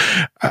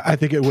 I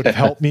think it would have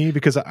helped me,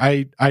 because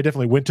I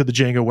definitely went to the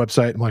Django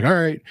website. I'm like, all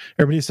right,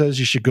 everybody says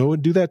you should go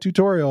and do that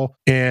tutorial.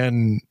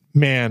 And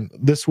man,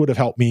 this would have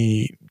helped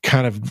me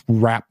kind of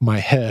wrap my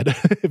head,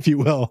 if you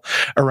will,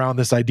 around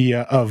this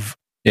idea of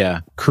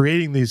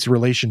creating these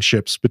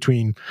relationships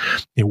between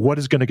what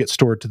is going to get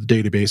stored to the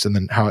database and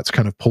then how it's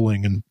kind of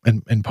pulling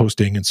and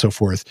posting and so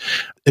forth.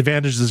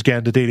 Advantages,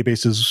 again, to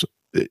databases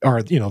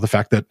are, the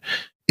fact that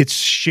it's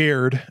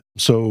shared.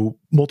 So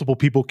multiple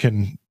people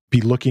can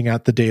be looking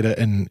at the data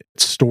and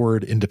it's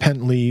stored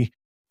independently.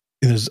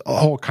 There's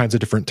all kinds of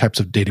different types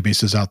of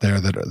databases out there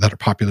that are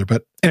popular.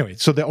 But anyway,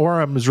 so the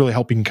ORM is really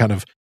helping kind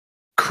of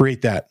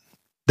create that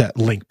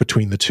link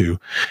between the two.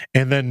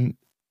 And then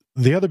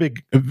the other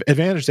big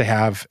advantage they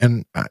have,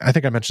 and I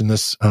think I mentioned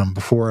this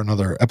before in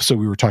another episode,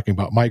 we were talking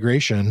about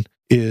migration,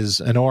 is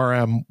an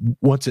ORM,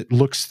 once it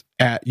looks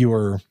at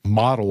your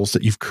models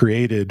that you've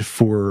created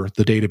for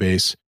the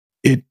database,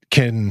 it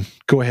can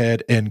go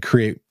ahead and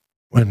create,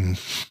 when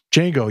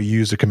Django, you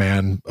use a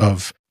command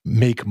of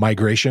make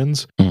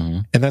migrations. Mm-hmm.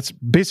 And that's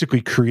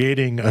basically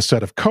creating a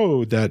set of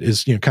code that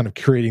is, kind of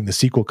creating the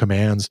SQL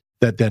commands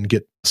that then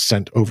get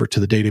sent over to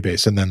the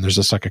database. And then there's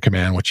a second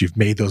command, which you've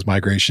made those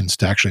migrations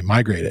to actually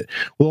migrate it.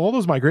 Well, all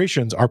those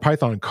migrations are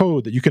Python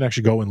code that you can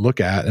actually go and look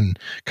at and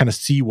kind of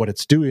see what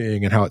it's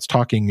doing and how it's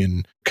talking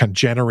and kind of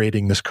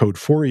generating this code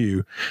for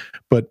you.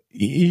 But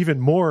even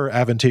more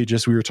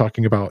advantageous, we were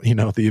talking about,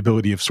 the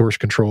ability of source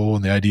control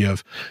and the idea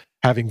of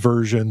having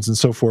versions and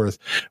so forth.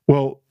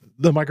 Well,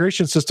 the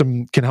migration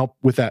system can help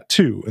with that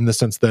too, in the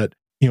sense that,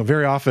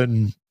 very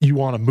often you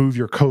want to move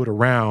your code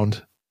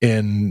around,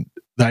 and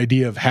the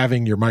idea of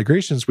having your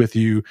migrations with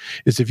you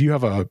is if you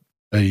have a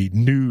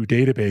new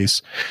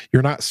database,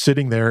 you're not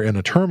sitting there in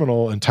a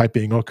terminal and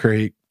typing,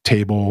 create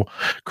table,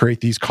 create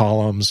these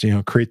columns,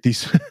 create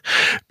these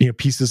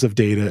pieces of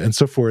data and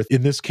so forth.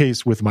 In this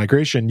case, with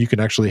migration, you can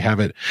actually have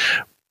it,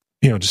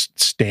 just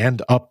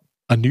stand up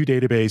a new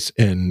database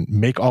and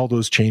make all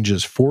those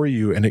changes for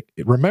you, and it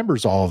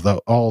remembers all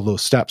of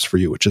those steps for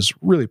you, which is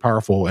really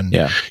powerful and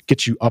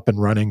gets you up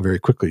and running very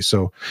quickly.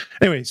 So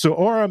anyway, so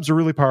ORMs are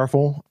really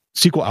powerful.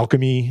 SQL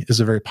Alchemy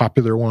is a very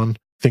popular one.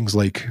 Things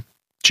like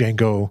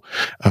Django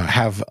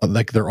have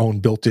like their own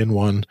built-in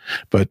one,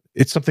 but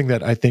it's something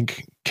that I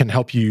think can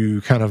help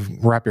you kind of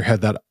wrap your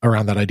head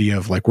around that idea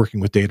of like working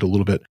with data a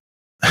little bit.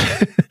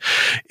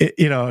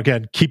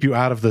 Again, keep you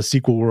out of the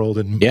SQL world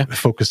and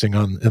focusing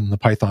in the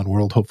Python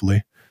world,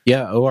 hopefully.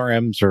 Yeah,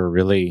 ORMs are a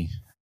really,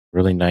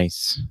 really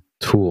nice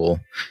tool.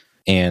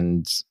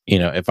 And,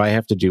 if I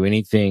have to do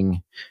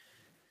anything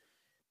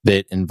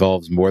that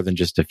involves more than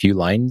just a few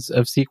lines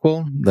of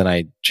SQL, then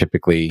I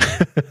typically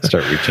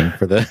start reaching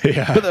for the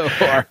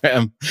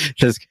ORM,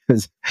 just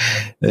because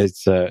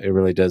it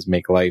really does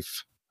make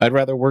life. I'd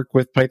rather work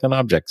with Python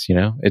objects,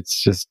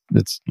 it's a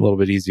little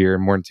bit easier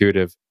and more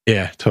intuitive.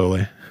 Yeah,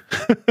 totally.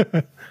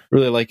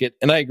 Really like it.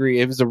 And I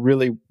agree. It was a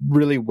really,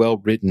 really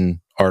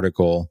well-written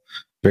article,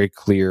 very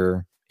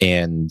clear.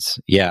 And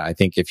I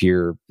think if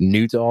you're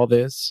new to all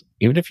this,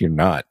 even if you're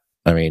not,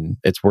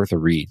 it's worth a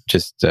read.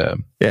 Just,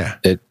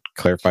 it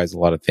clarifies a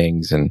lot of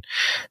things and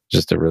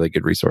just a really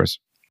good resource.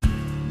 I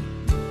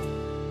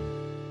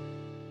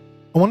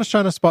want to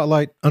shine a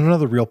spotlight on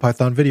another Real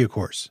Python video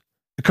course.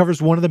 It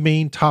covers one of the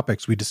main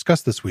topics we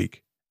discussed this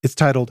week. It's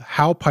titled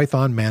How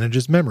Python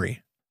Manages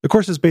Memory. The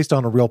course is based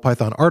on a Real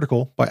Python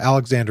article by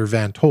Alexander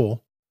Van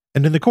Tol,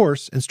 and in the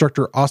course,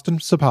 instructor Austin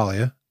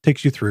Sapalia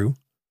takes you through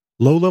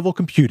low-level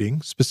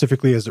computing,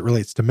 specifically as it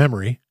relates to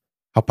memory,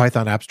 how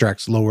Python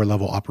abstracts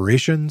lower-level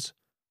operations,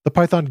 the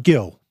Python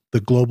GIL, the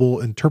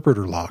global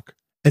interpreter lock,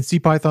 and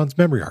CPython's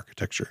memory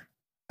architecture.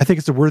 I think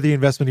it's a worthy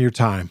investment of your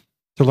time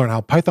to learn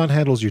how Python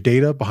handles your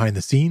data behind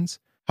the scenes,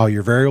 how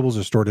your variables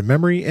are stored in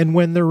memory, and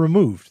when they're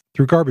removed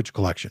through garbage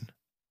collection.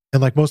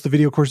 And like most of the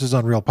video courses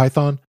on Real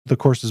Python, the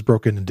course is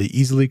broken into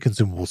easily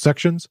consumable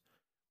sections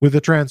with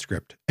a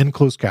transcript and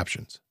closed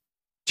captions.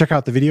 Check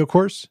out the video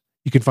course.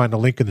 You can find a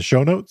link in the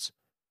show notes,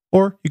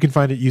 or you can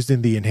find it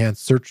using the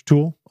enhanced search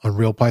tool on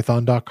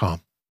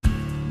realpython.com.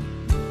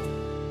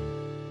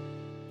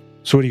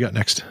 So what do you got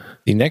next?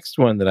 The next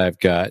one that I've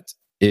got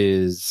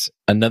is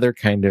another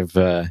kind of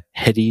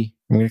heady,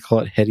 I'm going to call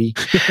it heady,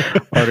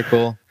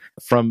 article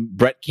from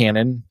Brett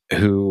Cannon,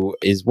 who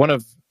is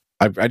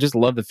I just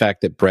love the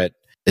fact that Brett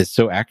is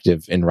so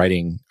active in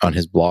writing on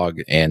his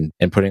blog and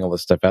putting all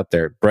this stuff out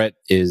there. Brett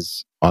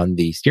is on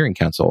the steering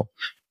council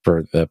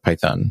for the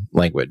Python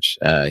language.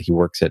 He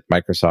works at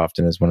Microsoft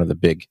and is one of the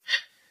big,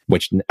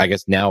 which I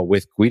guess now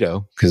with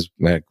Guido, because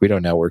Guido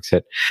now works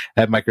at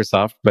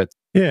Microsoft. But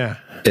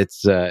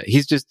it's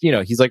he's just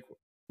he's like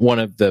one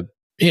of the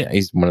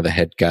he's one of the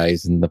head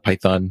guys in the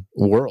Python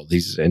world.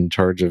 He's in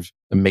charge of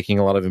making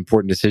a lot of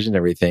important decisions and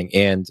everything.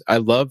 And I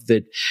love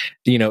that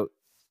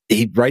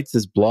he writes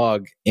this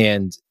blog,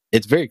 and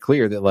it's very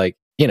clear that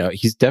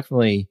he's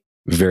definitely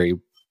very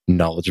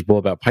knowledgeable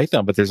about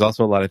Python, but there's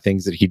also a lot of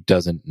things that he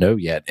doesn't know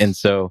yet. And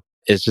so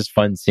it's just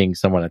fun seeing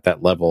someone at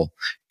that level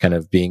kind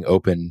of being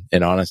open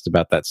and honest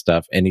about that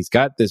stuff. And he's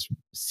got this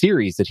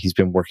series that he's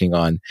been working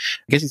on.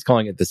 I guess he's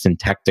calling it the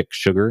Syntactic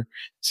Sugar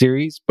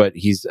series, but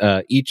he's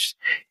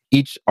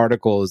each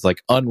article is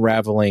like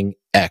unraveling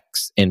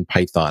X in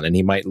Python. And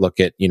he might look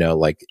at,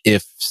 like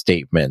if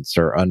statements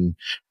or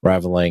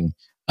unraveling,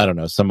 I don't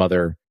know, some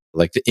other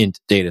like the int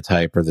data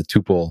type or the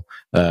tuple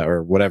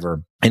or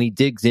whatever. And he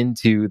digs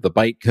into the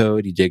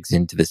bytecode, he digs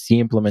into the C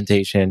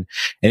implementation,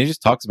 and he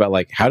just talks about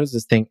like, how does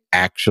this thing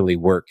actually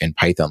work in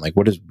Python? Like,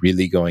 what is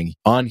really going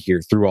on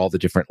here through all the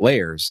different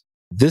layers?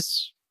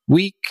 This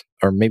week,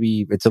 or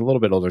maybe it's a little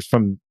bit older, it's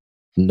from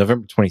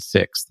November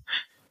 26th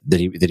that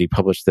he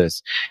published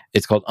this.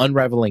 It's called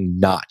Unraveling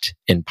Not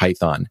in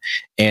Python.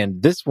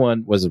 And this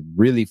one was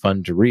really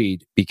fun to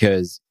read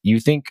because you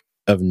think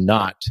of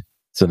not,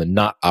 so the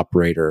not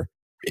operator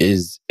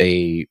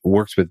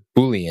works with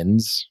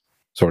Booleans,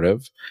 sort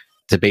of,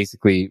 to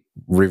basically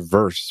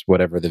reverse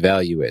whatever the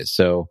value is.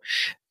 So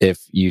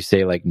if you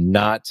say like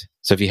not,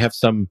 so if you have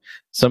some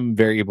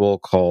variable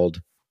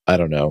called, I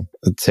don't know,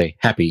 let's say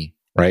happy,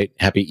 right?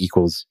 Happy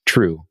equals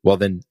true. Well,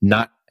 then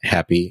not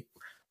happy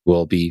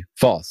will be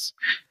false.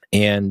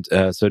 And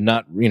so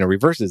not,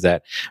 reverses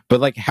that. But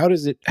like, how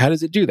does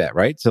it do that,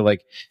 right? So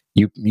like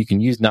you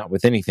can use not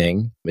with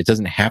anything. It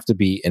doesn't have to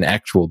be an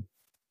actual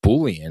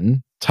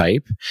Boolean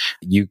type.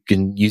 You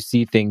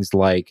see things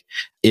like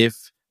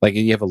if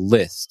you have a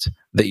list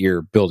that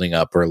you're building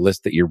up or a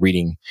list that you're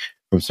reading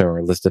from somewhere,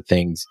 a list of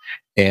things.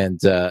 And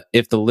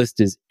if the list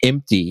is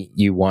empty,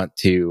 you want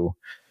to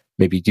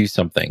maybe do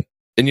something.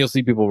 And you'll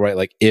see people write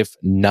like if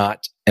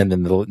not, and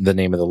then the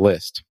name of the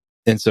list.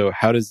 And so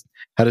how does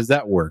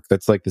that work?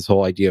 That's like this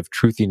whole idea of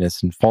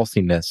truthiness and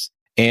falsiness.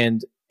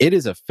 And it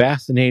is a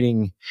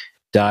fascinating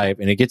dive,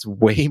 and it gets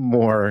way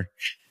more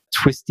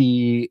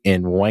twisty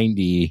and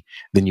windy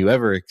than you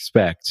ever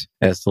expect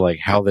as to like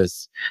how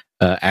this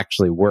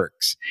actually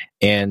works.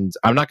 And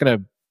I'm not going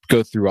to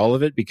go through all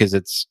of it because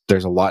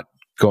there's a lot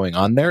going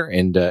on there,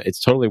 and it's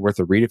totally worth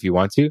a read if you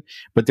want to.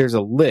 But there's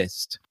a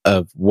list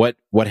of what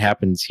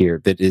happens here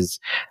that is,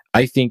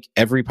 I think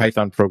every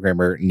Python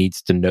programmer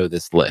needs to know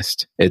this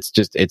list. It's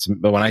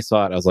when I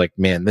saw it, I was like,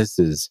 man, this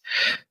is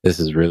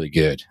really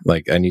good.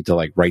 Like, I need to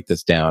like write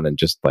this down and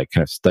just like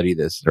kind of study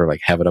this or like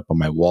have it up on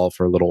my wall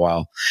for a little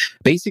while.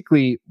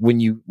 Basically,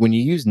 when you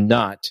use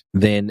not,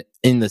 then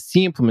in the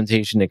C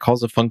implementation, it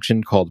calls a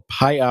function called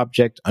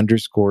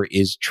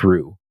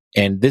PyObject_is_true.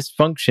 And this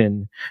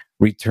function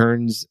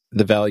returns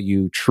the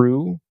value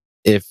true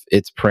if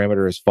its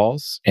parameter is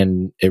false,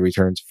 and it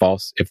returns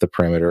false if the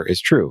parameter is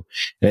true.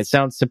 And it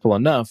sounds simple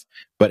enough,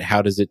 but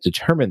how does it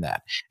determine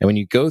that? And when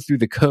you go through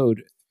the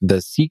code,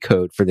 the C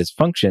code for this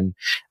function,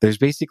 there's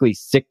basically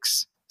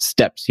 6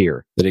 steps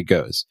here that it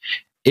goes.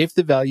 If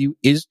the value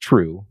is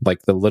true,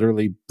 like the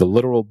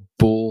literal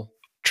bool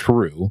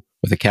true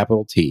with a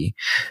capital T,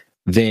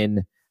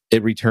 then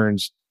it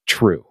returns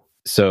true.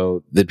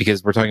 So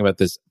because we're talking about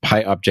this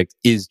PyObject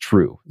is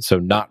true, so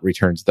not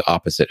returns the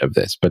opposite of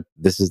this, but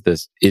this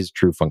is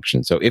true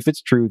function. So if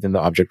it's true, then the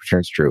object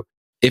returns true.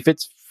 If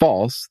it's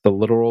false, the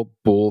literal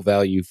bool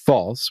value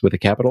false with a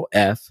capital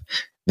F,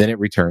 then it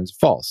returns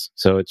false.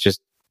 So it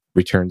just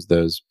returns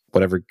those,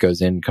 whatever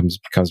goes in comes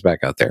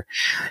back out there.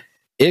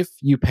 If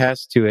you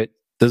pass to it,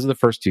 those are the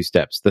first 2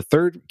 steps. The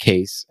third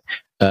case,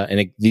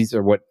 these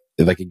are what,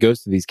 like it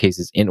goes through these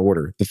cases in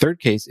order. The third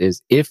case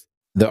is if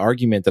the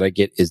argument that I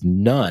get is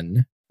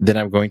none, then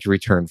I'm going to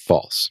return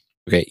false.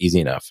 Okay, easy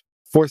enough.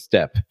 4th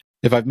step,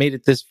 if I've made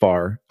it this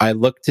far, I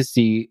look to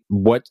see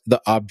what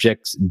the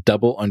object's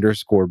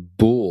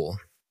 _bool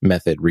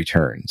method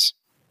returns.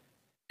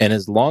 And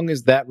as long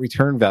as that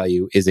return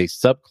value is a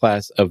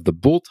subclass of the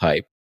bool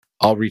type,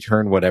 I'll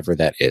return whatever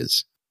that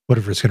is.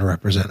 Whatever it's going to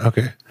represent.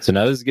 Okay. So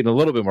now this is getting a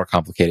little bit more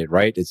complicated,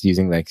 right? It's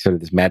using like sort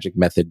of this magic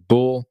method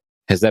bool.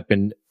 Has that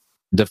been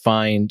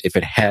defined? If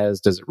it has,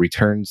 does it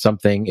return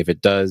something? If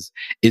it does,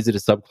 is it a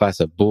subclass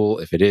of bool?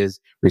 If it is,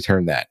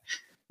 return that.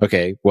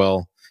 Okay,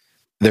 well,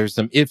 there's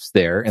some ifs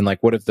there, and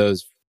like, what if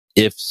those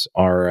ifs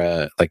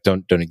are like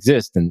don't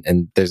exist?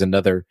 And there's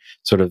another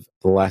sort of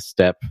the last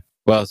step.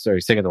 Well,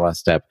 sorry, second to last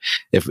step.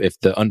 If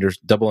the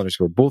double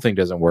underscore bool thing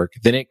doesn't work,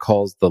 then it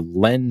calls the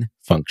len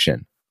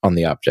function on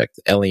the object,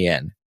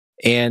 len,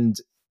 and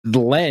the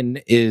len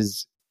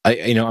is.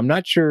 I'm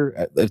not sure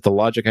if the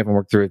logic I haven't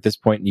worked through at this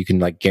point, you can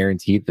like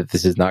guarantee that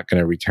this is not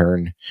going to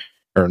return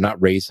or not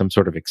raise some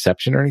sort of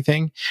exception or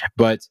anything.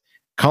 But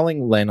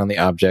calling len on the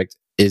object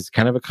is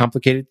kind of a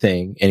complicated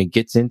thing. And it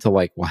gets into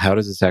like, well, how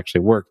does this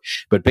actually work?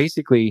 But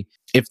basically,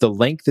 if the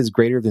length is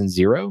greater than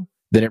 0,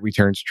 then it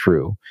returns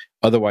true.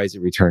 Otherwise,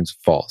 it returns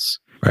false.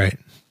 Right.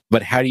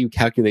 But how do you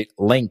calculate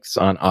lengths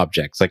on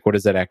objects? Like, what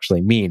does that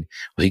actually mean?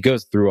 Well, he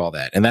goes through all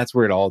that. And that's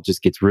where it all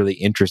just gets really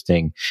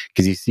interesting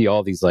because you see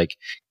all these like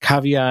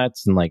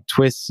caveats and like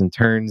twists and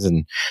turns.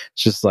 And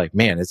it's just like,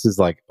 man, this is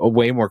like a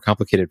way more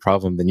complicated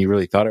problem than you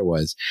really thought it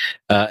was.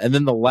 And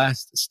then the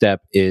last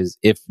step is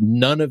if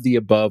none of the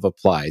above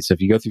applies. So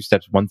if you go through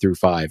steps 1 through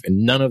 5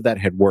 and none of that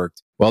had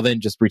worked, well, then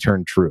just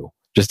return true.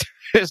 Just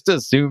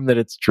assume that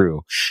it's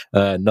true.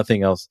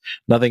 Nothing else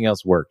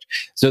worked.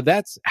 So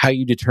that's how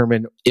you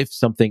determine if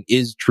something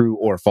is true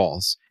or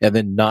false, and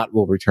then not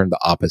will return the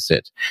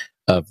opposite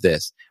of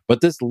this.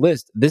 But this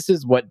list, this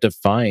is what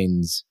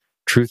defines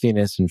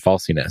truthiness and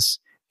falsiness.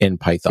 in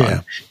Python.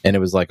 Yeah. And it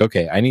was like,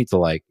 okay, I need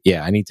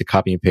to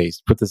copy and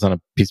paste, put this on a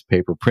piece of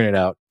paper, print it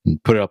out,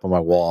 and put it up on my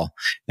wall.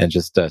 And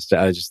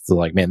I was just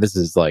like, man, this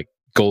is like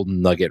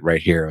golden nugget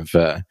right here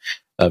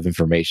of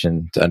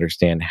information to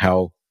understand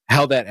how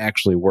that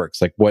actually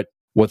works, like what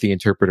the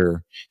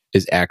interpreter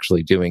is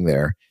actually doing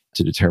there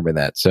to determine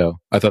that. So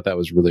I thought that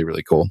was really,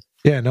 really cool.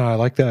 Yeah, no, I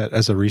like that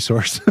as a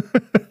resource.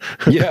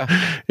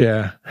 Yeah.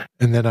 Yeah.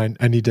 And then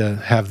I need to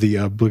have the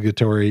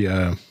obligatory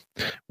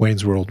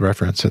Wayne's World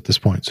reference at this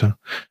point. So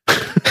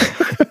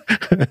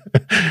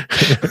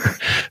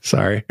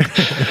sorry.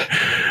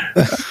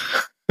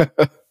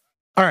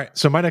 All right.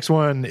 So my next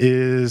one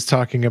is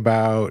talking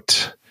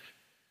about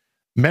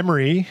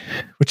memory,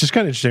 which is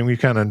kind of interesting. We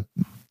kind of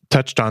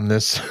touched on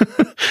this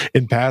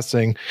in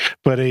passing,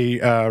 but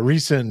a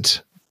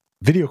recent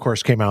video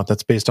course came out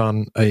that's based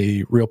on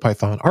a real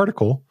Python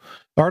article.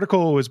 The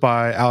article was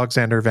by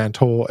Alexander Van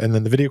Tol, and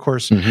then the video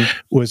course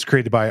was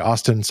created by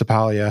Austin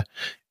Sapalia.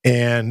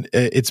 And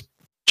it's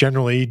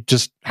generally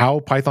just how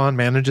Python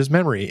manages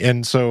memory.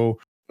 And so,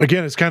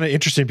 again, it's kind of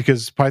interesting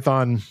because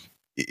Python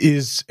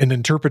is an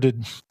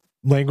interpreted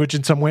language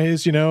in some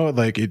ways,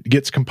 like it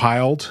gets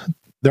compiled.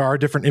 There are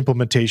different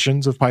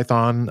implementations of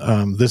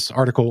Python. This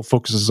article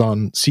focuses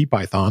on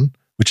CPython,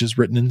 which is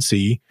written in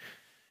C.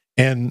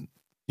 And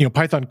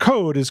Python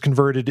code is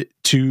converted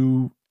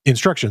to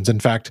instructions. In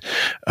fact,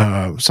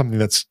 something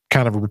that's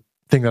kind of a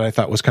thing that I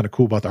thought was kind of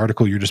cool about the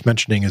article you're just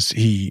mentioning is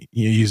he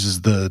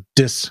uses the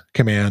dis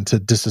command to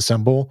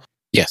disassemble.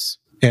 Yes.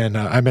 And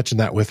I mentioned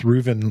that with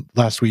Reuven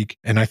last week.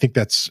 And I think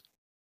that's,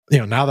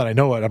 now that I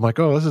know it, I'm like,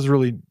 oh, this is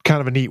really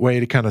kind of a neat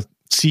way to kind of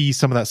see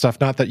some of that stuff.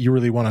 Not that you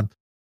really want to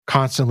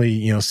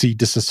constantly, see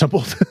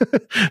disassembled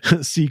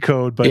C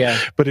code, but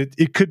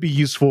it could be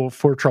useful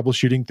for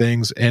troubleshooting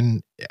things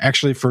and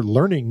actually for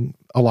learning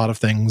a lot of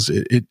things.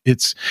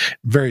 It's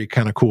very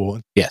kind of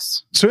cool.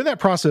 Yes. So in that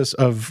process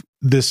of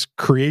this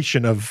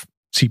creation of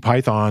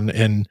CPython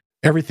and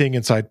everything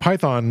inside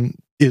Python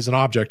is an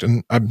object,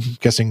 and I'm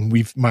guessing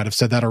we might have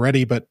said that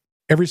already, but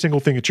every single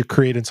thing that you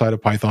create inside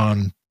of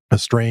Python, a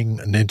string,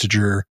 an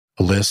integer,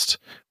 a list,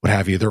 what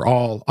have you, they're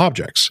all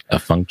objects. A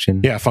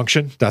function. Yeah, a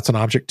function. That's an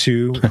object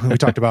too. We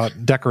talked about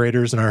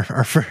decorators in our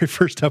very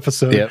first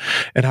episode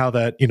and how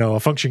that, a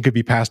function could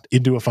be passed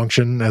into a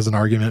function as an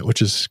argument,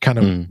 which is kind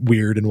of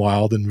weird and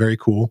wild and very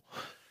cool.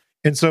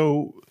 And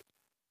so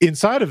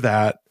inside of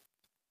that,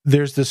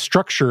 there's this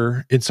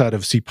structure inside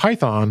of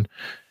CPython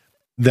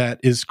that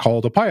is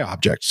called a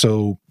PyObject.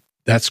 So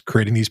that's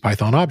creating these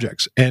Python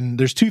objects. And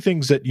there's two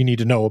things that you need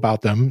to know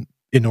about them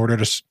in order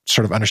to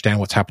sort of understand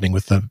what's happening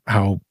with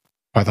how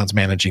Python's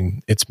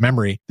managing its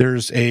memory.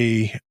 There's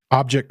a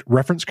object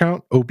reference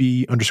count,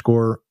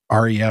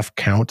 OB_REF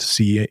count,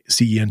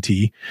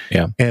 CENT.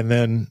 Yeah. And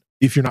then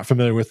if you're not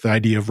familiar with the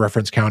idea of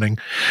reference counting,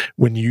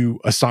 when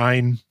you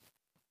assign,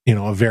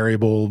 a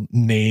variable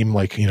name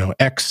like,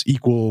 X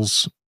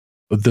equals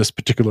this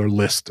particular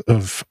list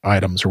of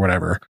items or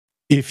whatever,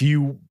 if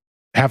you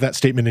have that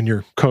statement in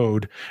your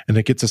code and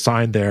it gets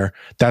assigned there,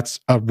 that's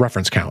a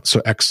reference count.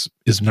 So X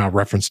is now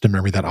referenced in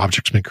memory, that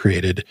object's been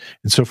created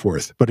and so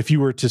forth. But if you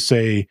were to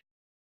say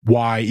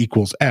Y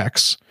equals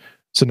X,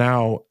 so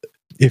now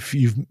if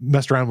you've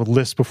messed around with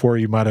lists before,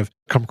 you might have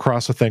come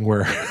across a thing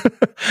where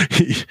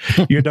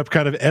you end up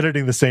kind of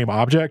editing the same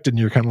object and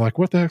you're kind of like,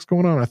 what the heck's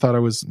going on? I thought I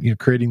was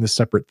creating this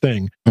separate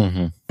thing,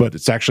 but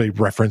it's actually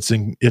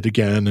referencing it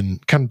again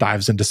and kind of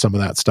dives into some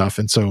of that stuff.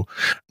 And so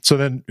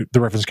then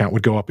the reference count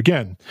would go up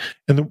again.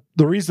 And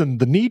the reason,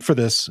 the need for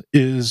this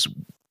is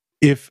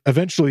if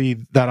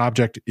eventually that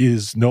object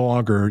is no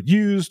longer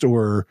used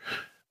or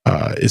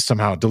is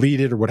somehow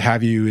deleted or what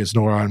have you,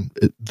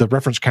 the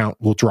reference count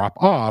will drop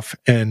off,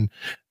 and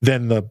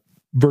then the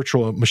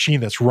virtual machine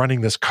that's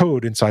running this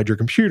code inside your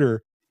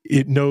computer,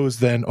 it knows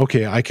then,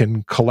 okay, I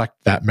can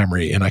collect that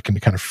memory and I can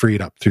kind of free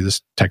it up through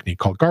this technique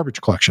called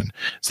garbage collection.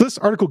 So this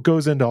article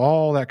goes into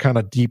all that kind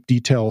of deep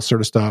detail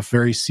sort of stuff,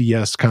 very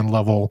CS kind of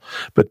level,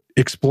 but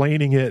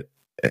explaining it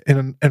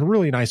in a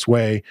really nice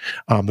way.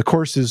 The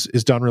course is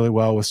done really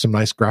well with some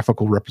nice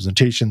graphical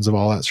representations of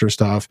all that sort of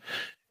stuff.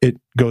 It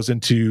goes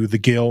into the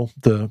GIL,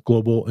 the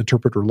Global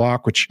Interpreter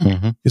Lock, which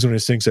is one of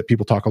those things that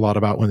people talk a lot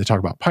about when they talk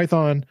about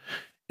Python.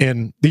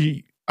 And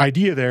the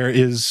idea there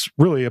is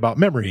really about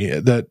memory,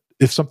 that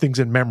if something's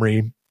in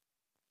memory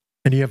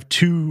and you have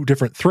two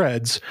different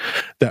threads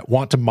that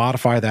want to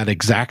modify that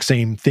exact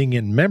same thing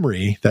in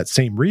memory, that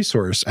same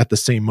resource at the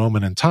same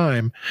moment in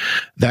time,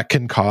 that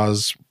can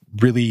cause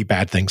really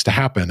bad things to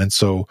happen. And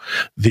so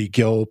the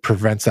GIL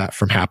prevents that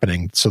from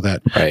happening so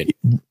that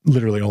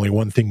literally only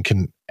one thing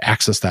can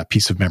access that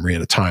piece of memory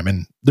at a time.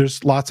 And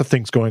there's lots of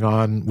things going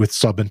on with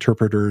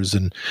sub-interpreters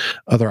and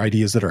other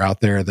ideas that are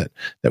out there that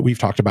we've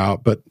talked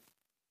about. But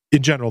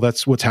in general,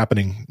 that's what's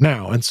happening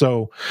now. And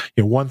so,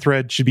 one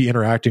thread should be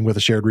interacting with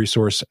a shared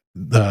resource.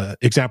 The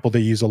example they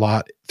use a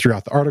lot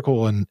throughout the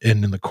article and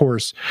in the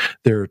course,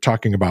 they're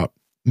talking about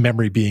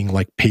memory being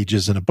like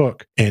pages in a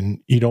book. And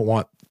you don't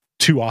want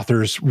two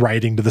authors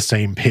writing to the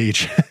same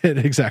page at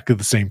exactly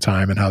the same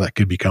time and how that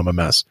could become a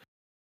mess.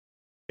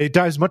 It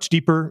dives much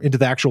deeper into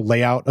the actual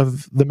layout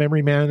of the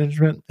memory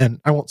management. And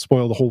I won't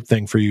spoil the whole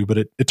thing for you, but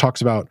it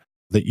talks about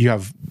that you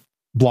have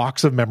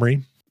blocks of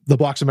memory. The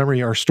blocks of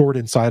memory are stored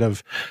inside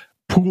of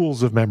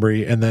pools of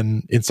memory. And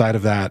then inside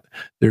of that,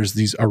 there's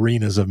these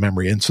arenas of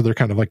memory. And so they're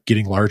kind of like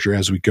getting larger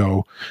as we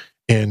go.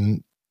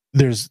 And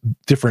there's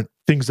different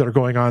things that are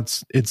going on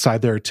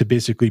inside there to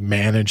basically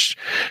manage,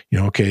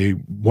 okay,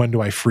 when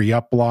do I free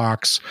up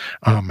blocks?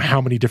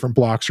 How many different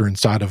blocks are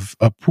inside of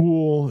a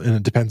pool? And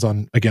it depends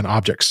on, again,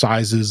 object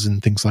sizes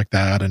and things like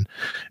that. And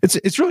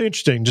it's really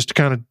interesting just to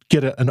kind of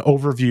get an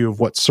overview of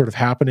what's sort of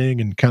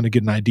happening and kind of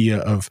get an idea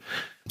of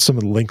some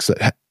of the links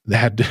that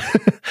had to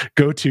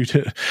go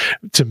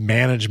to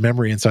manage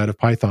memory inside of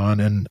Python,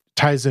 and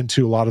ties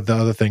into a lot of the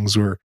other things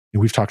where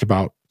we've talked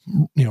about,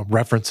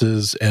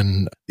 references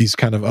and these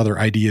kind of other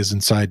ideas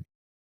inside.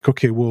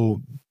 Okay,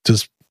 well,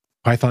 does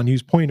Python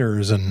use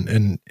pointers?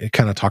 And it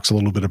kind of talks a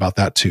little bit about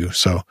that too.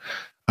 So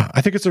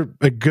I think it's a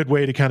good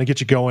way to kind of get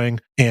you going.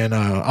 And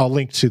I'll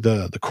link to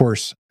the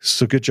course.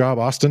 So good job,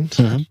 Austin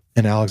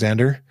and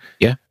Alexander.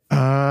 Yeah.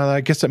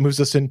 I guess that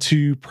moves us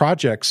into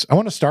projects. I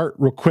want to start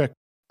real quick.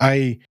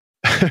 I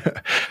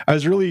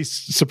was really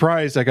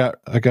surprised. I got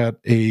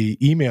a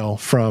email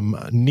from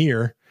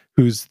Near,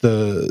 who's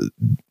the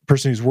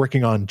person who's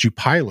working on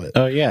Jupilot.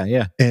 Oh,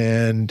 yeah.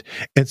 And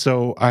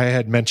so I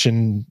had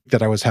mentioned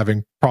that I was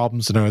having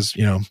problems, and I was,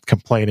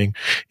 complaining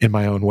in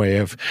my own way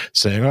of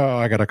saying, oh,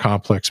 I got a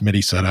complex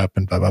MIDI setup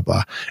and blah, blah,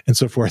 blah, and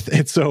so forth.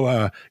 And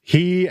so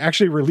he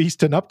actually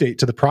released an update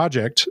to the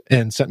project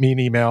and sent me an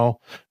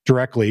email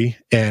directly,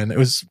 and it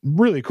was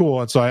really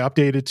cool. And so I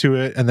updated to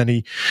it, and then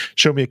he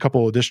showed me a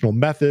couple additional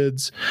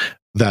methods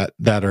that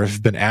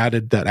have been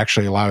added that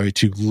actually allow you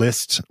to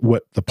list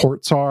what the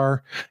ports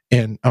are.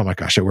 And oh my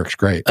gosh, it works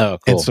great. Oh,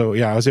 cool. And so,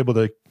 I was able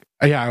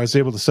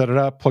to set it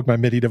up, plug my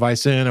MIDI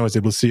device in. I was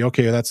able to see,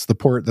 okay, that's the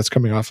port that's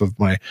coming off of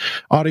my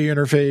audio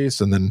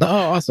interface. And then, oh,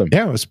 awesome.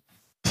 Yeah, I was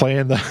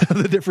playing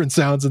the different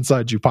sounds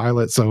inside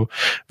Jupilot. So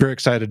very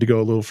excited to go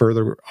a little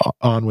further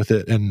on with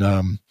it.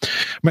 And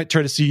might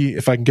try to see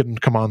if I can get him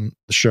to come on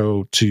the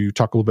show to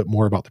talk a little bit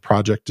more about the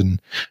project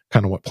and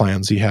kind of what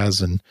plans he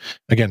has. And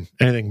again,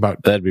 anything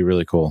about... That'd be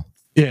really cool.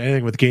 Yeah,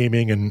 anything with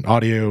gaming and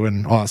audio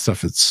and all that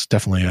stuff, it's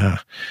definitely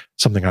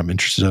something I'm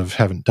interested in.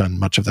 Haven't done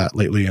much of that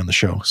lately on the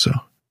show. So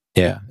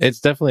yeah,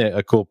 it's definitely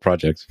a cool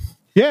project.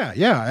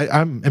 Yeah,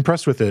 I'm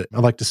impressed with it.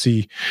 I'd like to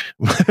see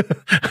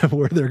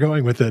where they're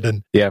going with it,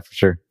 and yeah, for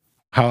sure,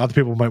 how other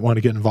people might want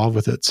to get involved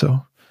with it.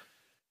 So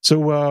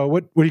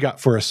what do you got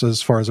for us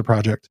as far as a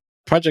project?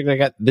 Project I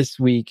got this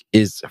week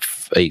is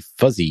a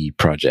fuzzy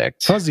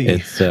project. Fuzzy,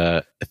 it's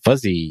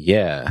fuzzy,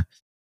 yeah.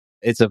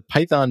 It's a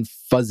Python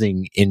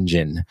fuzzing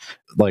engine.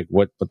 Like,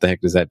 what the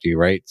heck does that do,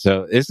 right?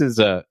 So this is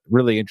a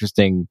really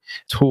interesting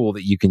tool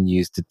that you can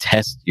use to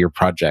test your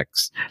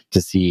projects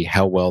to see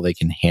how well they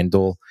can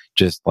handle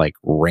just like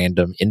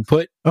random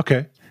input.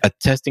 Okay. A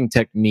testing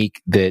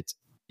technique that,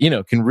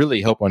 can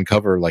really help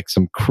uncover like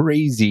some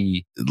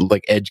crazy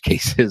like edge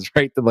cases,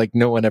 right? That like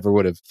no one ever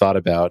would have thought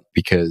about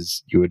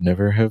because you would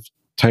never have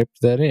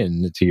typed that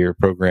in to your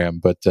program.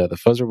 But the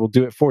fuzzer will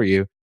do it for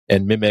you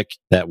and mimic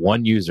that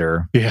one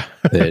user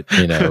that,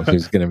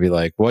 who's going to be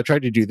like, well, I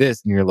tried to do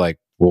this. And you're like,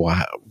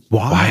 wow,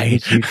 why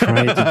did you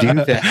try to do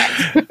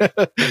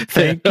that?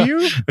 Thank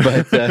you.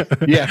 But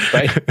yeah,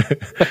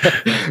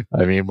 right.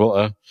 I mean,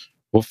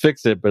 we'll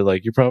fix it, but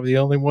like, you're probably the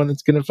only one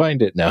that's going to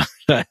find it now.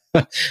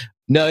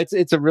 No,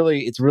 it's a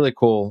really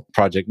cool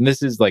project. And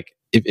this is like,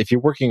 if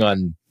you're working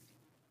on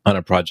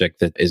a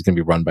project that is going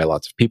to be run by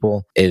lots of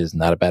people, it is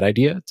not a bad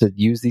idea to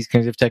use these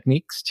kinds of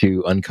techniques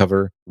to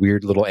uncover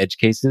weird little edge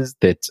cases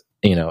that,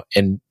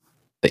 and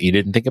that you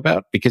didn't think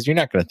about, because you're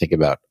not going to think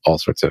about all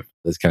sorts of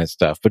this kind of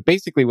stuff. But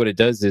basically what it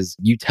does is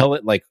you tell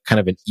it like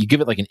you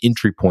give it like an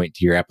entry point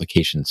to your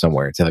application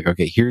somewhere. It's like,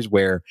 okay, here's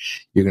where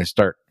you're going to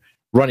start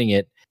running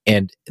it.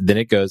 And then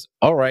it goes,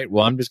 all right,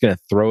 well, I'm just going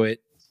to throw it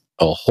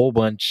a whole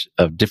bunch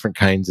of different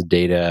kinds of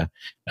data,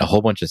 a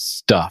whole bunch of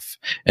stuff,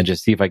 and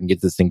just see if I can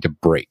get this thing to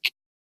break.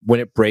 When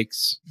it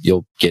breaks,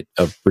 you'll get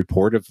a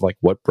report of like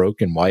what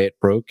broke and why it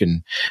broke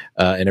and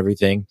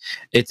everything.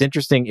 It's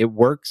interesting. It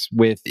works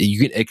with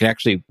it can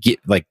actually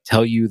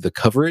tell you the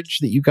coverage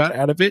that you got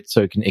out of it,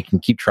 so it can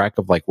keep track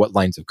of like what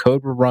lines of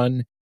code were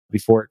run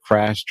before it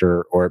crashed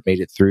or it made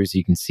it through, so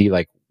you can see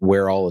like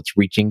where all it's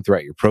reaching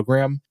throughout your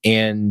program.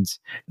 And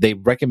they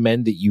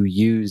recommend that you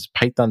use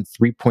Python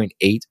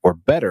 3.8 or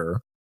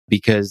better,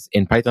 because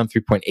in Python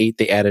 3.8,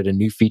 they added a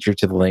new feature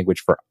to the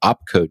language for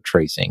opcode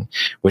tracing,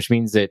 which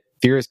means that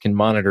theorists can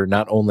monitor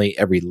not only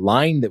every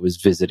line that was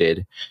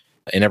visited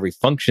and every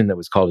function that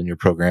was called in your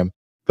program,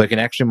 but can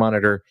actually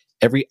monitor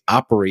every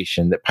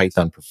operation that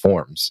Python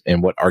performs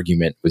and what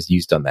argument was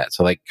used on that.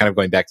 So like kind of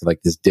going back to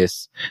like this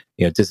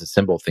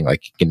disassemble thing,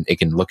 like it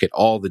can look at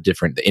all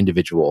the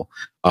individual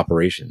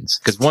operations,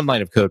 because one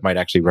line of code might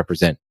actually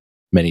represent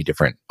many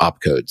different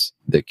opcodes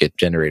that get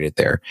generated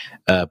there.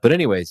 But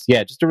anyways,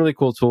 yeah, just a really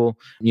cool tool.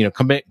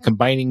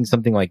 Combining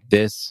something like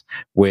this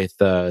with,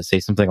 say,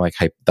 something like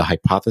the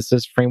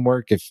hypothesis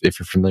framework, if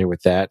you're familiar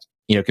with that,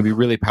 can be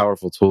really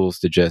powerful tools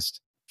to just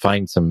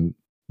find some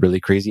really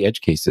crazy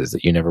edge cases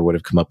that you never would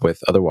have come up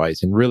with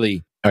otherwise, and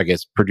really, I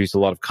guess, produce a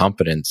lot of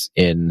confidence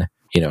in,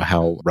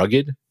 how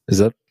rugged, is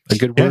that a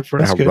good word for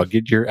it? How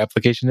rugged your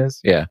application is?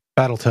 Yeah.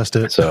 Battle test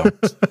it. So,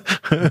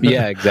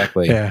 yeah,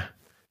 exactly. Yeah.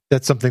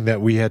 That's something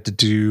that we had to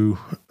do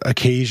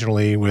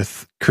occasionally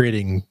with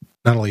creating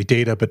not only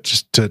data, but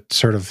just to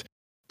sort of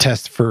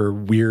test for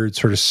weird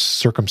sort of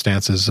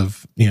circumstances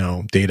of,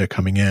 data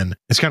coming in.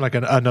 It's kind of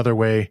like another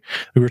way.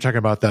 We were talking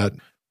about that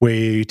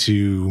way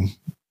to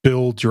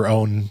build your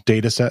own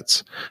data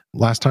sets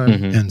last time.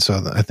 Mm-hmm. And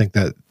so I think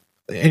that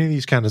any of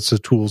these kinds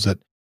of tools that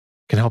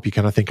can help you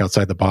kind of think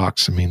outside the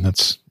box, I mean,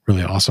 that's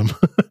really awesome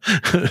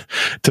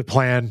to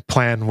plan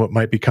what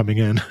might be coming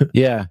in.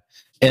 Yeah.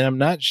 And I'm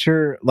not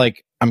sure,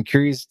 I'm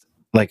curious,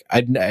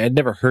 I'd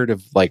never heard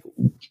of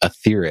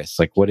Atheris.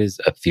 What is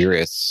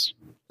Atheris?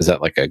 Is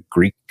that like a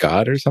Greek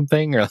god or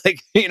something? Or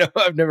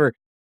I've never,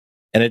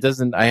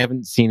 and I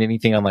haven't seen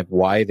anything on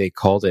why they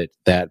called it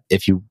that.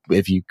 If you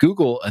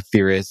Google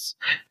Atheris,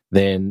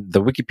 then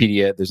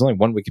there's only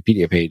one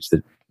Wikipedia page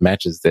that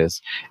matches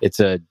this. It's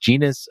a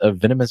genus of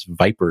venomous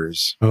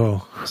vipers.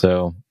 Oh.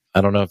 So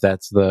I don't know if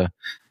that's the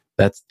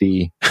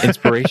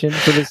inspiration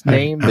for this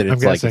name. That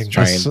it's guessing it's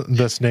trying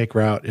the snake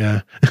route.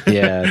 Yeah.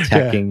 Yeah.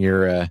 Attacking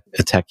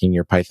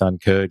your Python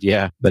code.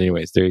 Yeah. But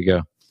anyways, there you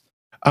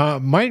go.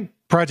 My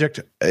project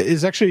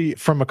is actually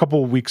from a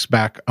couple of weeks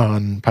back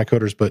on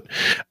PyCoders, but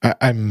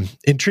I'm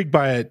intrigued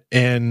by it.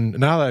 And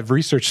now that I've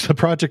researched the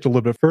project a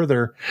little bit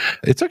further,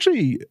 it's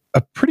actually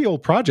a pretty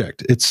old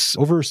project. It's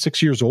over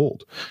 6 years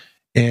old.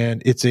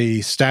 And it's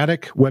a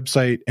static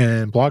website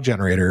and blog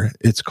generator.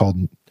 It's called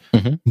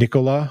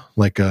Nikola,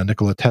 like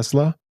Nikola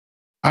Tesla.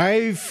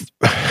 I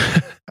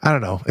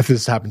don't know if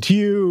this happened to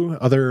you,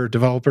 other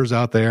developers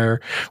out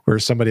there, where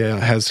somebody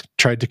has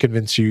tried to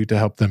convince you to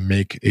help them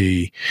make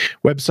a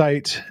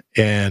website,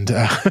 and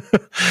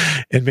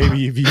and maybe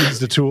you've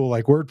used a tool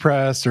like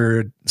WordPress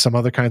or some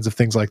other kinds of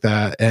things like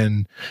that.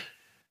 And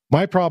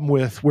my problem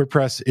with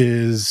WordPress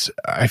is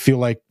I feel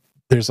like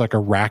there's a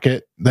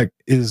racket that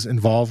is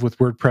involved with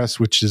WordPress,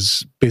 which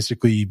is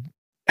basically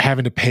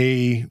having to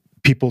pay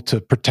people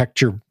to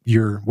protect your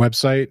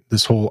website.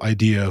 This whole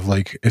idea of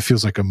it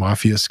feels like a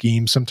mafia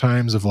scheme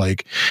sometimes of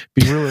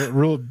be a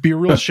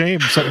real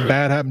shame if something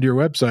bad happened to your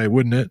website,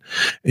 wouldn't it?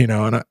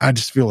 And I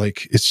just feel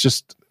like it's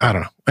just, I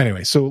don't know.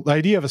 Anyway, so the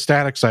idea of a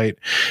static site,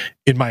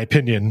 in my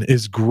opinion,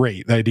 is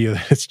great. The idea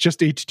that it's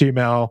just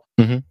HTML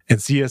and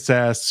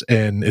CSS,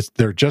 and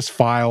they're just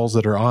files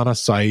that are on a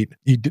site.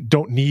 You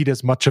don't need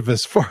as much of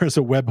as far as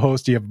a web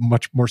host. You have a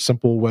much more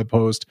simple web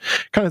host.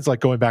 Kind of like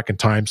going back in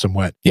time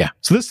somewhat. Yeah.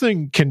 So this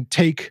thing can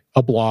take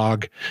a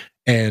blog,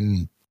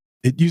 and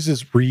it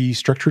uses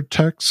restructured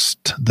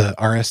text, the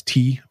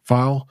RST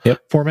file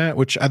format,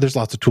 which there's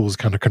lots of tools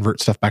to kind of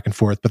convert stuff back and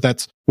forth, but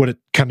that's what it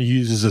kind of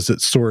uses as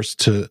its source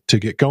to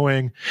get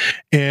going.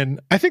 And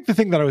I think the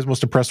thing that I was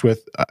most impressed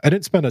with, I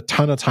didn't spend a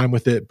ton of time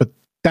with it, but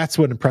that's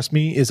what impressed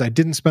me, is I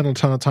didn't spend a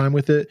ton of time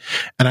with it,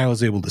 and I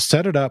was able to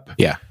set it up.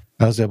 Yeah.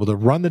 I was able to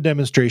run the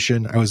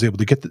demonstration. I was able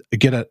to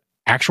get an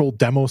actual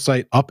demo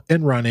site up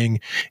and running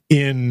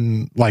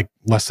in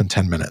less than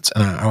 10 minutes.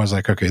 And I was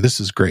like, okay, this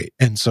is great.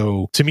 And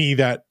so to me,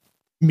 that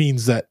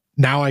means that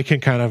now I can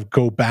kind of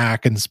go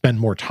back and spend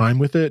more time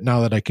with it,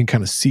 now that I can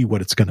kind of see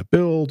what it's going to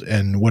build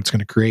and what it's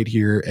going to create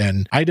here.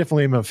 And I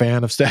definitely am a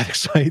fan of static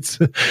sites,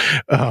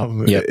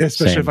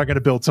 especially if I'm going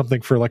to build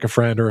something for a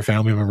friend or a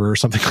family member or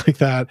something like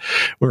that,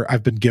 where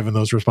I've been given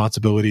those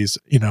responsibilities.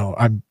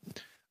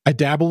 I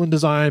dabble in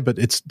design, but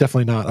it's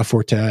definitely not a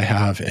forte I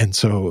have. And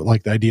so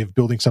the idea of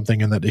building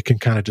something and that it can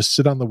kind of just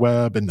sit on the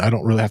web, and I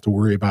don't really have to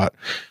worry about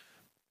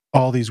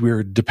all these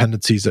weird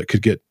dependencies that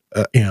could get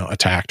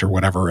attacked or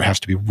whatever. It has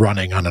to be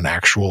running on an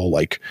actual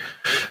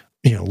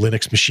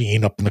Linux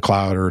machine up in the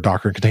cloud or a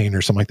Docker container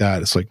or something like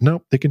that. It's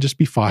nope, they can just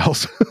be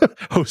files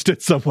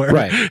hosted somewhere.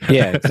 Right.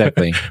 Yeah,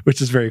 exactly.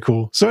 Which is very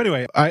cool. So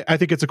anyway, I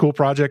think it's a cool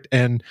project,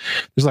 and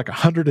there's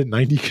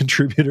 190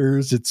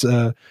 contributors. It's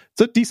a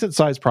decent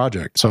sized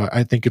project. So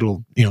I think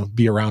it'll,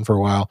 be around for a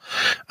while.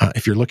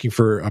 If you're looking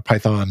for a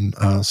Python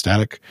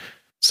static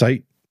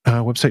site,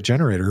 website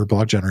generator or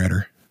blog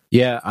generator.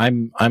 Yeah,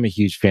 I'm a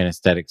huge fan of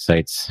static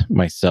sites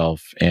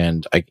myself,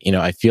 and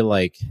I feel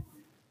like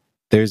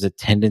there's a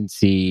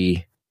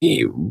tendency,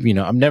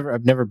 I've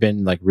never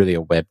been really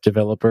a web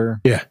developer.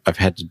 Yeah. I've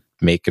had to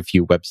make a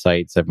few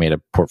websites. I've made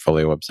a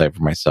portfolio website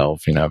for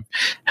myself. I've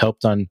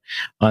helped on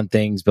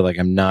things, but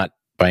I'm not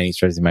by any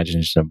stretch of the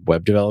imagination a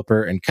web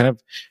developer. And kind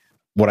of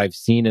what I've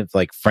seen of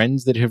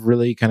friends that have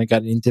really kind of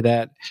gotten into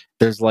that,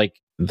 there's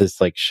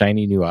this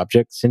shiny new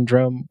object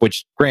syndrome,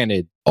 which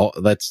granted,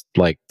 that's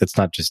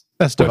not just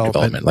that's web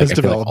development. I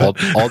feel all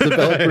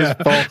developers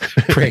fall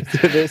prey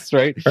to this,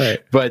 right? Right.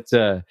 But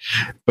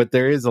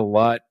there is a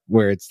lot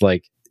where it's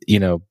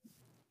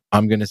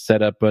I'm going to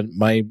set up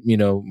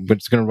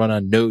it's going to run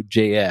on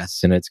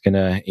Node.js, and it's going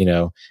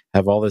to,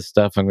 have all this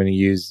stuff. I'm going to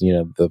use,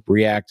 the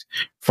React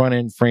front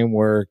end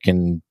framework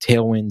and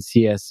Tailwind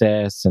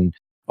CSS and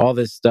all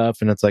this stuff.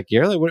 And it's what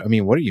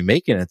are you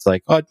making? It's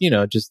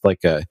just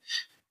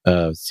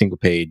single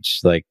page,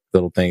 like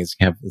little things.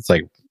 It's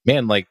like,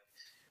 man, like,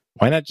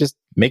 why not just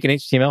make an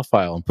HTML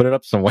file and put it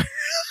up somewhere?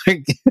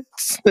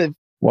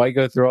 Why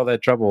go through all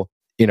that trouble?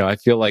 I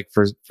feel like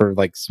for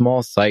like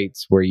small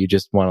sites where you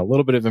just want a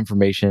little bit of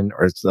information,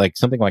 or it's like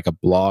something like a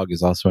blog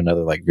is also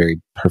another like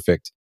very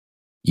perfect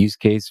use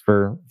case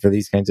for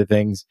these kinds of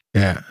things.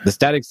 Yeah. The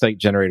static site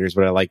generators,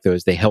 what I like though,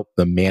 is they help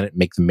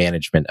make the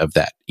management of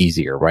that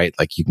easier, right?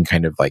 Like you can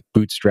kind of like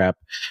bootstrap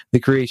the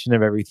creation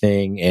of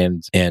everything,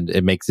 and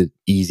it makes it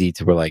easy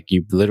to where like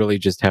you literally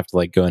just have to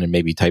like go in and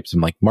maybe type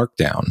some like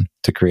markdown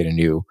to create a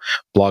new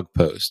blog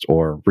post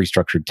or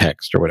restructured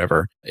text or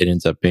whatever it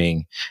ends up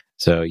being.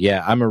 So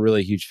yeah, I'm a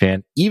really huge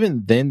fan.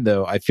 Even then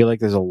though, I feel like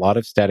there's a lot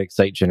of static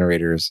site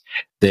generators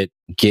that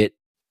get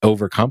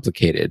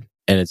overcomplicated.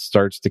 And it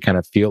starts to kind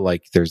of feel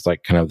like there's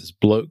like kind of this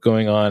bloat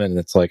going on. And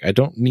it's like, I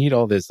don't need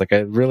all this. Like, I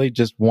really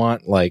just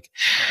want like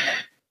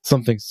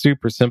something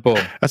super simple.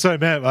 That's what I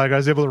meant. Like I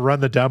was able to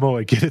run the demo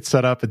and get it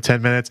set up in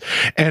 10 minutes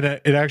and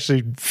it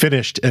actually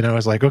finished. And I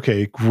was like,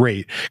 okay,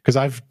 great. Cause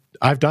I've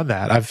done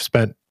that. I've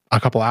spent a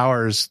couple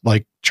hours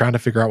like trying to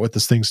figure out what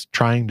this thing's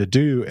trying to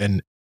do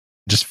and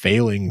just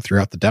failing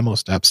throughout the demo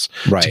steps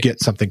to get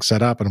something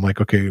set up. And I'm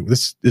like, okay,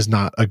 this is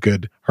not a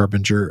good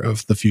harbinger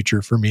of the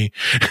future for me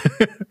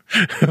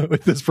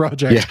with this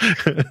project.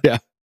 Yeah.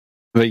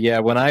 But yeah,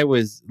 when I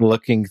was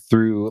looking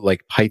through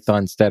like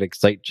Python static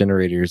site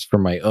generators for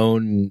my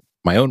own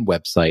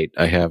website,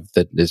 I have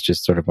that is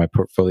just sort of my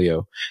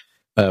portfolio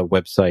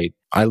website.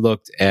 I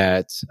looked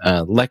at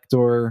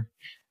Lector,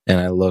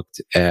 and I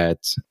looked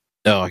at,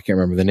 I can't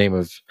remember the name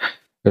of,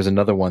 there's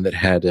another one that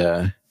had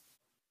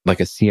like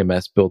a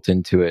CMS built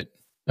into it.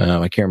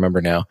 I can't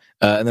remember now.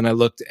 And then I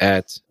looked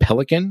at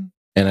Pelican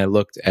and I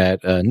looked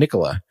at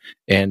Nicola.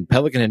 And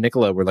Pelican and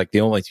Nicola were like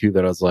the only two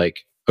that I was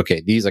like, okay,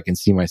 these I can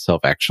see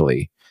myself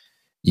actually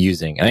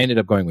using. And I ended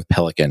up going with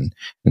Pelican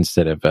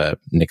instead of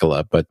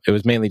Nicola. But it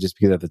was mainly just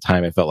because at the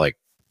time I felt like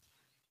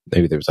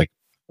maybe there was like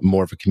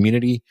more of a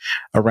community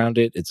around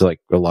it. It's like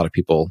a lot of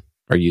people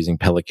are using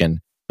Pelican.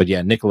 But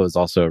yeah, Nicola is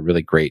also a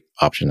really great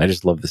option. I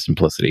just love the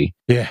simplicity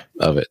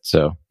of it.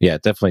 So yeah,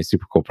 definitely a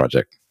super cool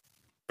project.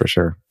 For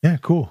sure. Yeah,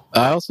 cool.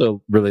 I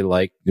also really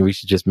like, we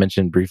should just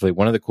mention briefly,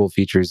 one of the cool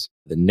features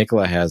that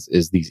Nicola has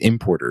is these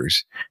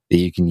importers that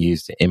you can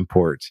use to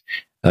import.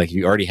 Like if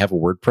you already have a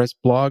WordPress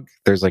blog,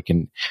 there's like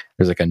a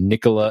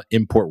Nicola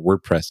import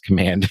WordPress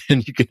command,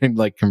 and you can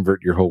like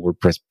convert your whole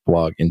WordPress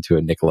blog into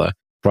a Nicola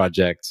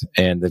project.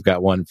 And they've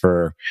got one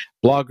for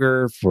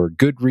Blogger, for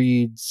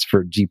Goodreads,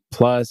 for G+,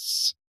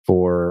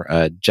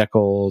 for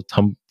Jekyll,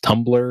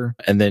 Tumblr,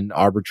 and then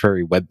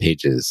arbitrary web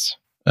pages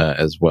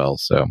as well.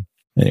 So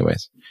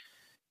anyways,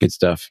 good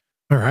stuff.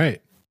 All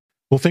right.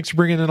 Well, thanks for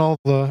bringing in all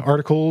the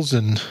articles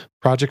and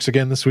projects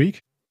again this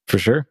week. For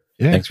sure.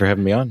 Yeah. Thanks for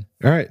having me on.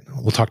 All right.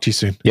 We'll talk to you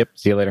soon. Yep.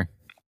 See you later.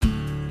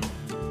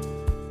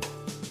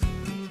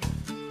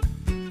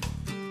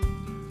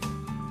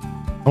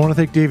 I want to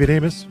thank David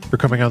Amos for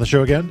coming on the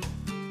show again.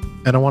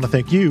 And I want to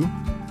thank you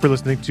for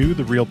listening to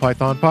the Real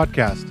Python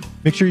Podcast.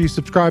 Make sure you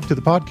subscribe to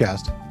the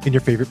podcast in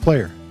your favorite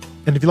player.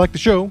 And if you like the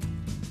show,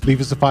 leave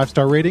us a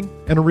 5-star rating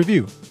and a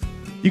review.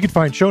 You can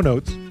find show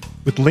notes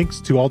with links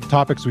to all the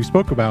topics we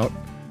spoke about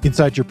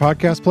inside your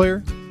podcast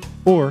player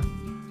or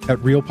at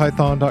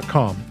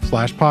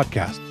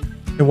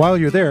realpython.com/podcast. And while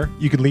you're there,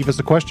 you can leave us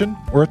a question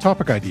or a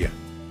topic idea.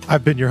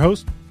 I've been your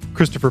host,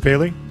 Christopher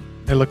Bailey,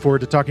 and I look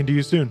forward to talking to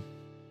you soon.